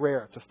very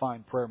rare to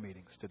find prayer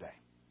meetings today.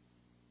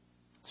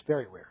 It's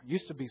very rare. It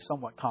used to be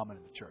somewhat common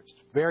in the church.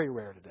 It's very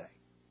rare today.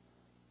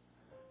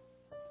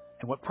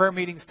 And what prayer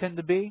meetings tend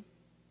to be,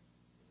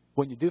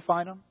 when you do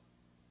find them,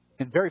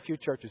 in very few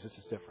churches this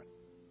is different,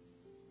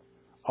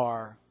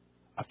 are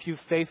a few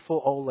faithful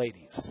old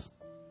ladies.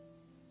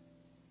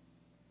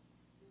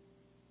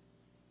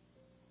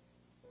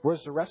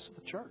 Where's the rest of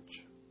the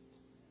church?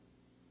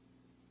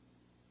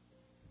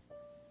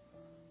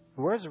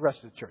 Where's the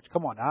rest of the church?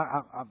 Come on,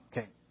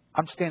 okay.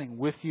 I'm standing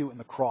with you in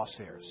the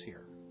crosshairs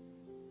here.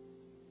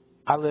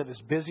 I live as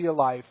busy a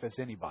life as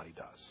anybody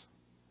does.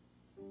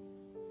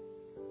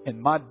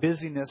 And my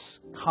busyness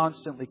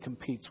constantly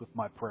competes with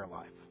my prayer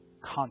life.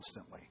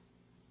 Constantly.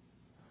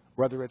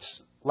 Whether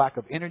it's lack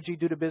of energy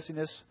due to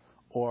busyness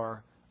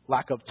or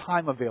lack of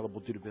time available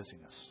due to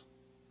busyness.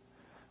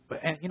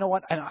 And you know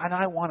what? And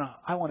I want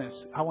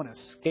to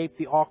escape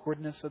the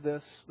awkwardness of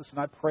this. Listen,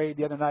 I prayed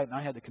the other night and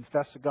I had to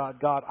confess to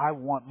God, I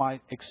want my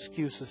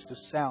excuses to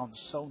sound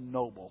so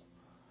noble.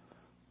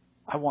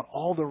 I want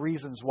all the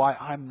reasons why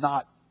I'm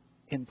not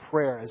in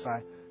prayer as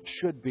I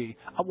should be.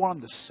 I want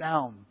them to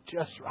sound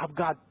I've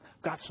got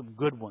some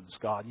good ones,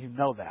 God. You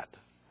know that.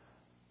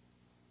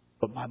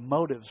 But my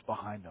motives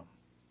behind them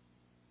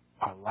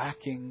are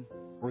lacking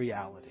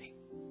reality.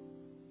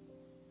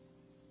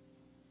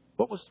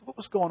 What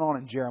was going on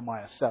in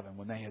Jeremiah 7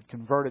 when they had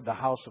converted the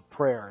house of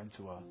prayer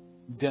into a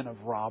den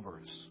of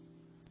robbers?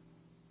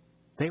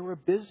 They were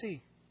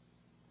busy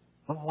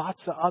with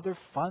lots of other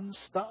fun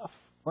stuff,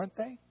 weren't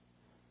they?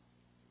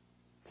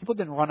 People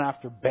didn't run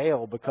after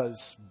Baal because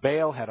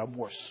Baal had a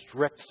more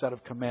strict set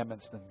of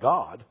commandments than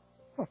God.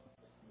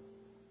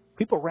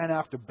 People ran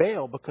after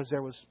Baal because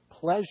there was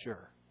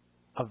pleasure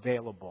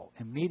available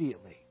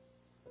immediately,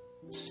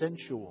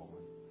 sensual,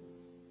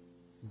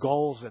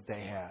 goals that they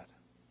had,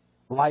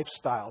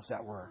 lifestyles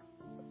that were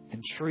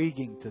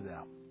intriguing to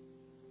them,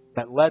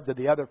 that led to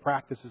the other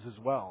practices as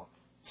well,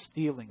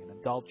 stealing and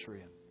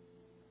adultery.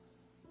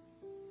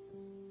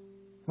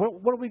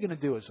 What are we going to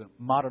do as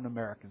modern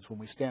Americans when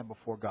we stand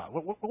before God?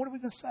 What are we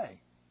going to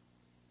say?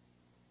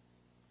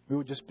 We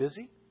were just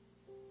busy?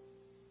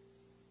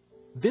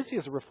 Busy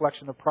is a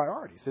reflection of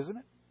priorities, isn't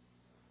it?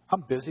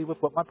 I'm busy with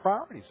what my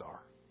priorities are.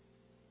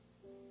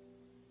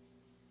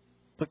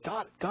 But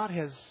God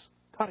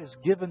has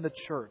given the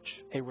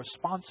church a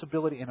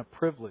responsibility and a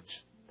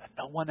privilege that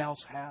no one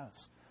else has.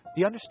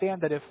 Do you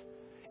understand that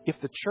if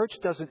the church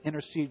doesn't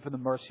intercede for the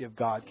mercy of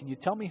God, can you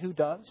tell me who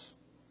does?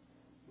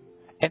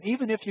 And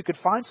even if you could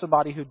find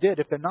somebody who did,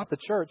 if they're not the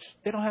church,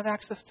 they don't have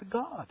access to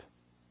God.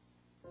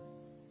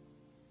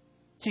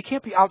 So you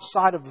can't be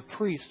outside of the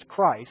priest,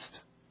 Christ,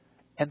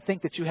 and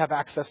think that you have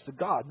access to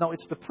God. No,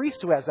 it's the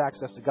priest who has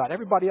access to God.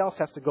 Everybody else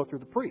has to go through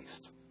the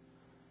priest.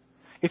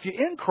 If you're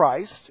in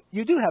Christ,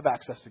 you do have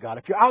access to God.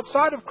 If you're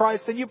outside of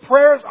Christ, then your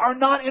prayers are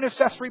not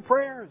intercessory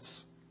prayers.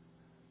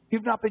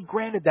 You've not been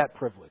granted that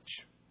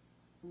privilege.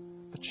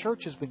 The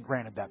church has been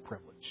granted that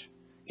privilege.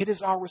 It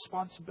is our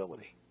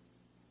responsibility.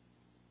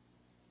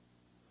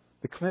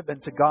 The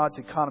commitment to God's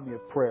economy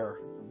of prayer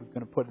we're going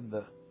to put in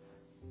the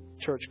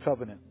church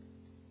covenant.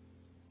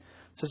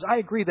 It says, I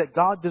agree that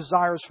God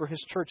desires for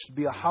His church to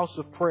be a house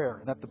of prayer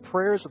and that the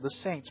prayers of the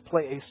saints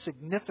play a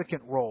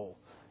significant role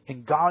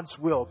in God's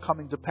will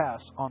coming to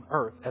pass on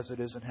earth as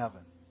it is in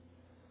heaven.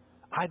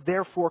 I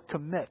therefore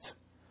commit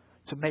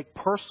to make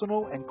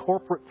personal and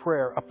corporate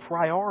prayer a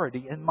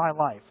priority in my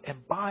life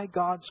and by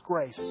God's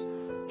grace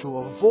to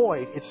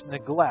avoid its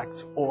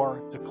neglect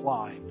or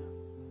decline.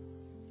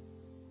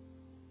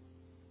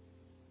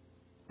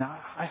 Now,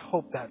 I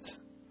hope that,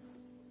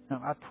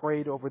 I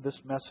prayed over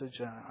this message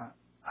and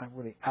I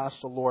really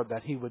asked the Lord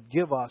that He would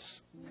give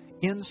us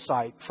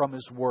insight from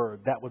His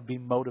Word that would be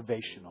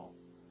motivational.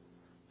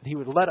 That He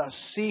would let us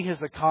see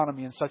His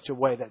economy in such a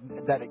way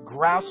that it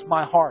grasps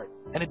my heart.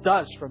 And it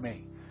does for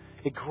me.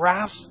 It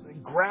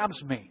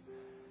grabs me.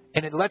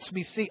 And it lets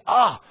me see,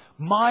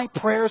 my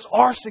prayers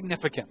are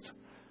significant.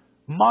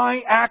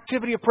 My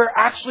activity of prayer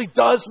actually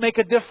does make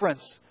a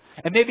difference.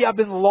 And maybe I've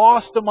been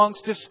lost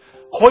amongst just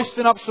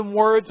hoisting up some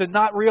words and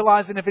not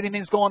realizing if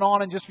anything's going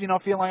on and just,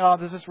 feeling like,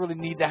 does this really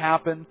need to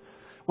happen?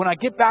 When I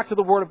get back to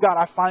the Word of God,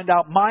 I find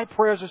out my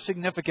prayers are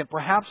significant,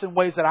 perhaps in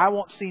ways that I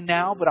won't see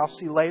now, but I'll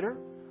see later,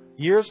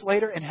 years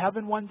later, in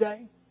heaven one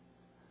day.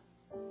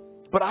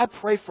 But I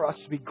pray for us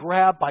to be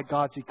grabbed by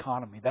God's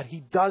economy, that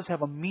He does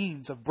have a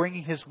means of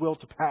bringing His will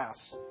to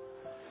pass.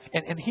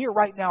 And here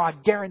right now, I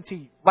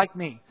guarantee, like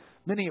me,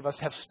 many of us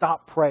have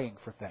stopped praying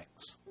for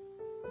things.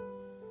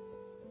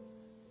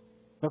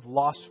 We've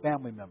lost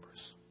family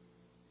members.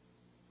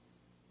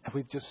 And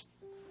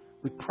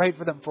we've prayed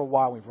for them for a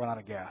while, we've run out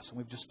of gas, and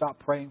we've just stopped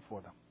praying for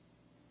them.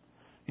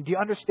 And do you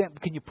understand,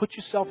 can you put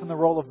yourself in the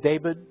role of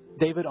David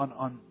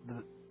on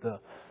the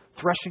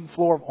threshing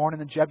floor of Ornan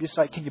the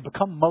Jebusite? Can you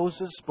become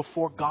Moses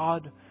before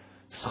God?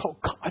 So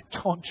God,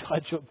 don't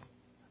judge him.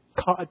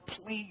 God,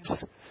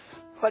 please,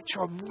 let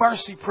your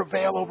mercy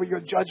prevail over your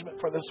judgment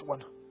for this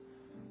one.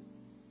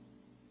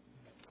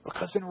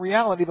 Because in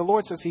reality, the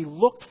Lord says He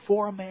looked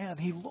for a man.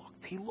 He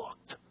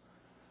looked.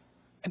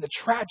 And the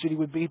tragedy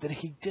would be that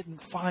He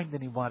didn't find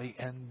anybody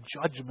and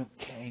judgment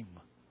came.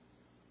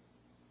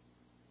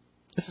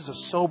 This is a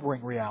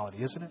sobering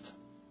reality, isn't it?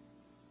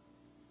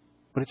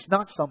 But it's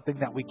not something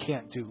that we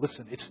can't do.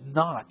 Listen, it's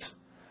not.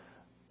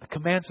 The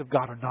commands of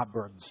God are not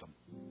burdensome.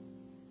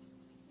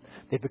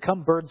 They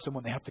become burdensome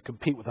when they have to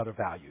compete with other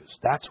values.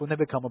 That's when they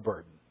become a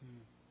burden.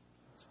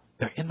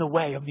 They're in the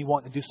way of me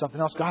wanting to do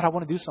something else. God, I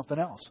want to do something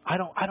else. I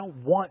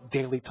don't want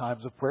daily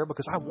times of prayer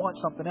because I want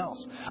something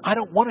else. I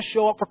don't want to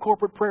show up for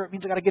corporate prayer. It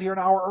means I got to get here an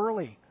hour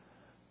early.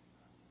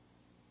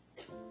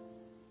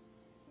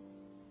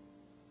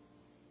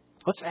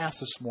 Let's ask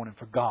this morning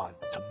for God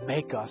to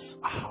make us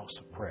a house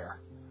of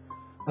prayer.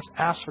 Let's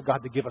ask for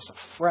God to give us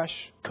a fresh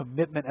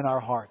commitment in our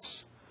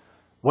hearts.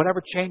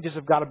 Whatever changes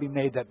have got to be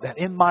made, that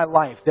in my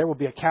life there will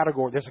be a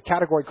category. There's a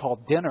category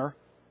called dinner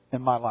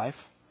in my life.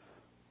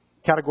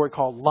 Category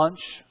called lunch.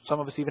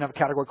 Some of us even have a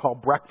category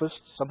called breakfast.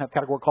 Some have a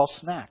category called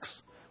snacks.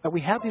 But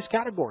we have these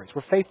categories.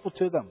 We're faithful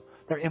to them.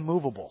 They're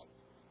immovable.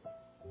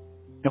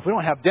 If we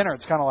don't have dinner,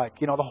 it's kind of like,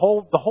 the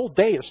whole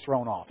day is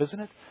thrown off, isn't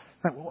it?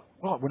 Like,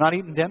 well, we're not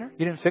eating dinner?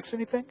 You didn't fix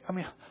anything? I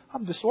mean,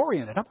 I'm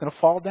disoriented. I'm going to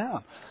fall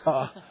down.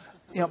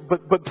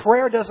 But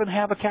prayer doesn't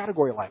have a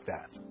category like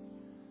that.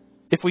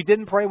 If we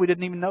didn't pray, we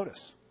didn't even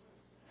notice.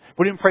 If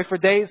we didn't pray for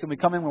days and we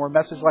come in when we're a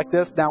message like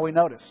this, now we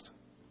noticed.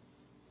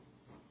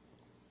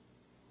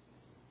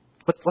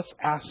 Let's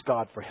ask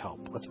God for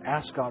help. Let's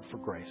ask God for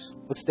grace.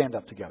 Let's stand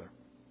up together.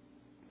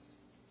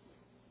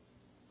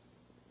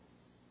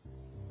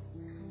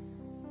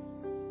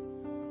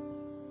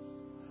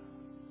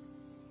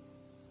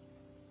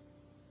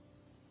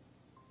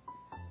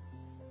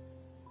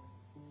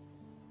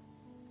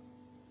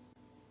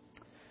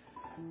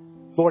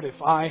 Lord,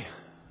 if I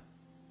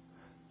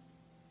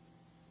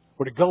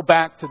were to go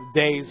back to the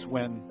days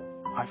when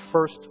I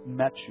first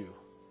met you,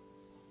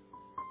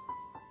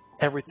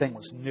 everything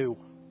was new.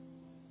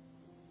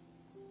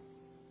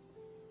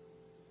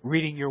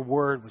 Reading your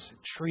word was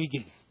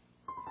intriguing,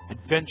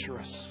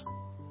 adventurous.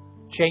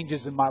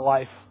 Changes in my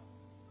life.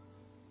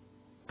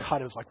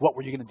 God, it was like, what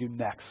were you going to do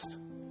next?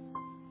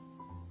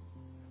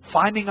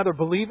 Finding other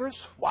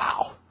believers?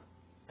 Wow.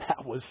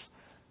 That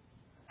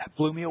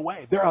blew me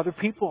away. There are other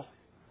people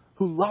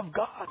who love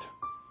God.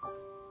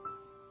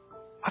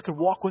 I could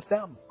walk with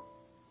them.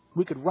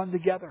 We could run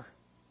together.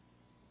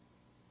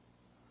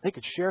 They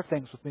could share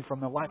things with me from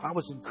their life. I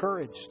was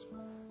encouraged.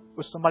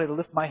 With somebody to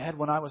lift my head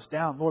when I was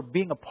down. Lord,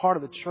 being a part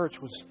of the church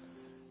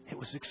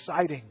was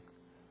exciting.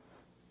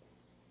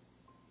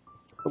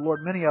 But Lord,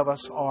 many of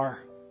us are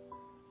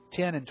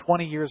 10 and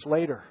 20 years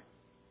later.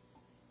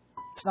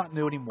 It's not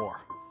new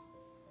anymore.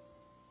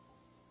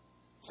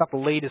 It's not the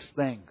latest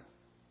thing.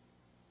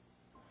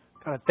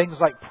 God, things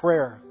like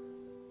prayer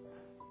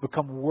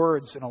become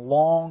words in a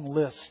long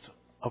list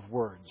of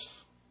words.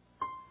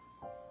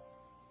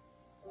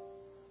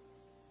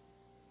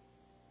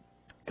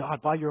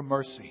 God, by your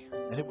mercy,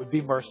 and it would be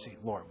mercy,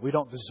 Lord, we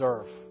don't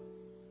deserve.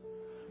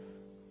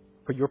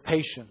 For your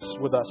patience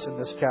with us in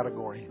this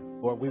category,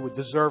 Lord, we would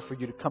deserve for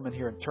you to come in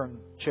here and turn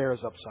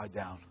chairs upside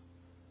down.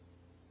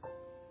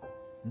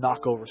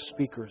 Knock over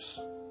speakers,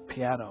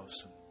 pianos.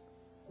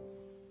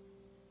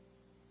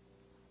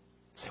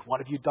 Say,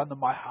 what have you done to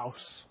my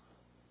house?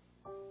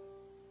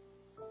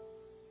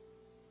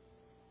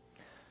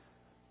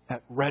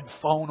 That red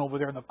phone over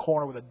there in the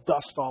corner with the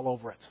dust all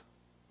over it.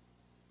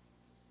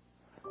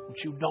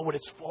 Don't you know what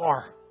it's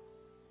for?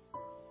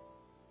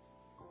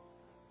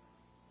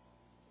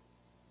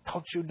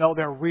 Don't you know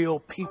there are real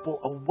people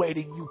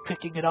awaiting you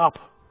picking it up?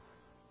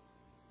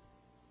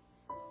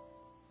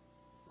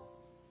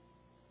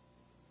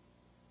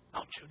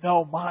 Don't you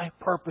know my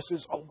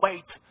purposes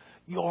await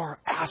your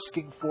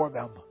asking for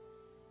them?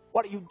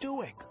 What are you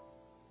doing?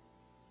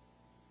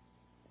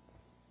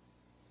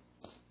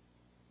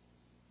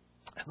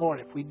 And Lord,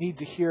 if we need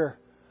to hear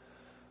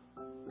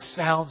the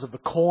sounds of the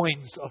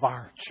coins of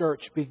our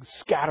church being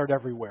scattered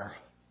everywhere,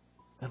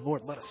 then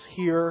Lord, let us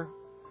hear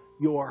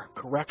your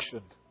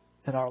correction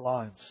in our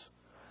lives.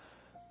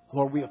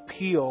 Lord, we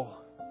appeal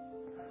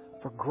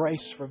for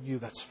grace from you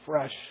that's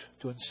fresh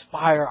to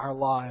inspire our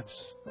lives,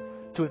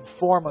 to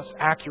inform us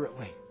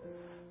accurately,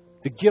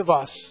 to give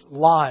us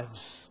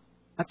lives,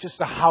 not just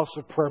a house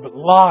of prayer, but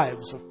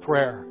lives of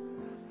prayer.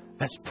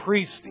 As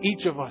priests,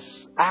 each of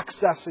us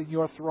accessing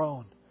your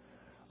throne,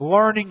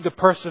 learning to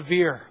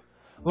persevere,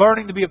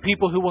 learning to be a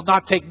people who will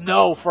not take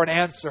no for an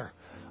answer,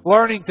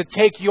 learning to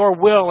take your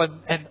will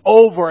and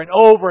over and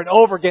over and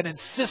over again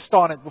insist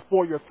on it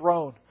before your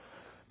throne.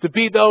 To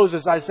be those,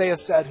 as Isaiah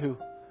said, who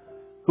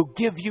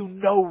give you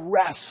no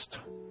rest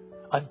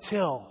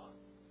until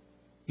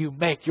you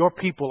make your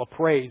people a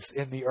praise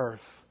in the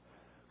earth.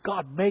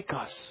 God, make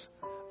us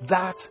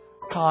that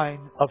kind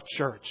of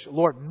church.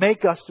 Lord,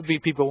 make us to be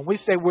people. When we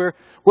say we're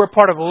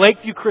part of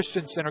Lakeview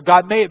Christian Center,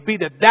 God, may it be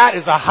that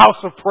is a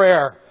house of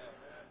prayer.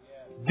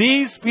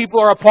 These people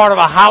are a part of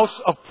a house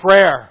of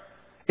prayer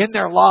in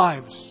their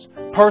lives,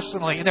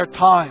 personally, in their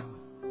time.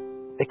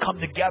 They come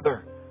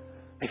together.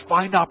 They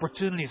find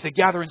opportunities. They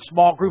gather in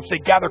small groups. They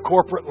gather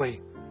corporately.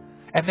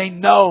 And they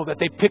know that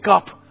they pick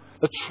up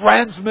the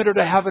transmitter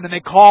to heaven and they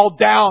call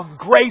down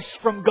grace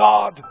from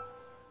God.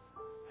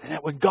 And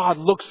that when God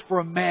looks for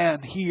a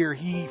man here,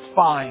 He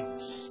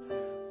finds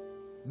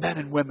men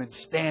and women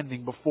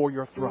standing before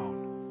your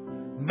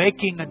throne,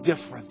 making a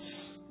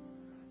difference.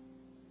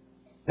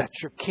 That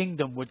your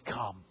kingdom would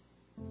come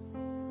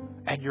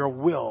and your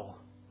will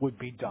would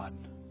be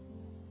done.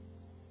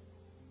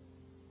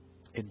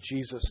 In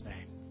Jesus'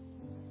 name.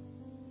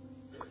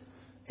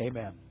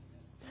 Amen.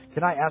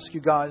 Can I ask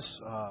you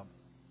guys,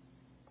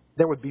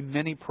 there would be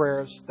many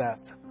prayers that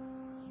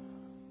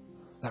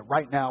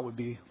right now would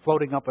be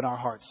floating up in our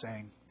hearts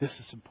saying, this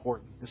is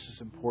important,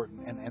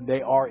 and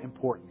they are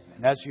important.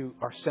 And as you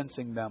are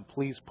sensing them,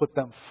 please put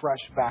them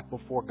fresh back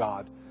before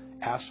God.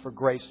 Ask for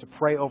grace to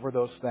pray over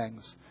those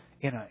things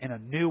in a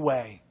new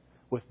way,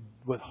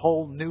 with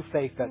whole new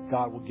faith that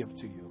God will give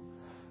to you.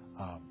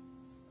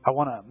 I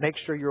want to make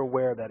sure you're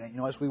aware that,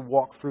 as we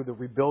walk through the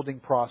rebuilding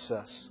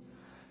process,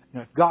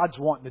 if God's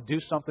wanting to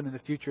do something in the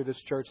future of this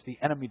church, the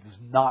enemy does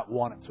not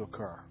want it to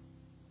occur.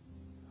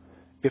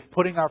 If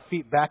putting our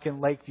feet back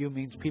in Lakeview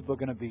means people are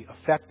going to be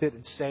affected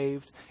and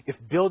saved, if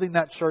building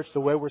that church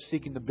the way we're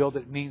seeking to build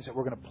it means that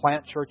we're going to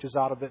plant churches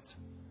out of it,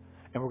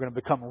 and we're going to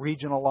become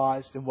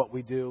regionalized in what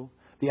we do,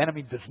 the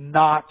enemy does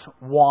not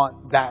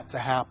want that to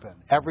happen.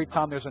 Every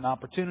time there's an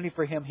opportunity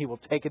for him, he will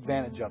take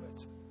advantage of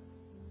it.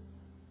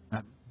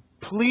 Now,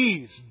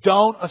 please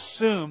don't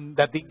assume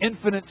that the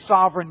infinite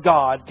sovereign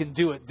God can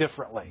do it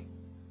differently.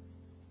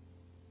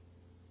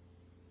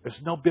 There's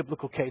no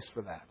biblical case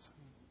for that.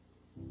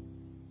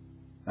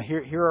 Now,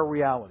 here are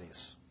realities.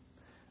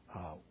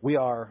 We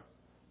are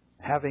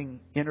having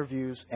interviews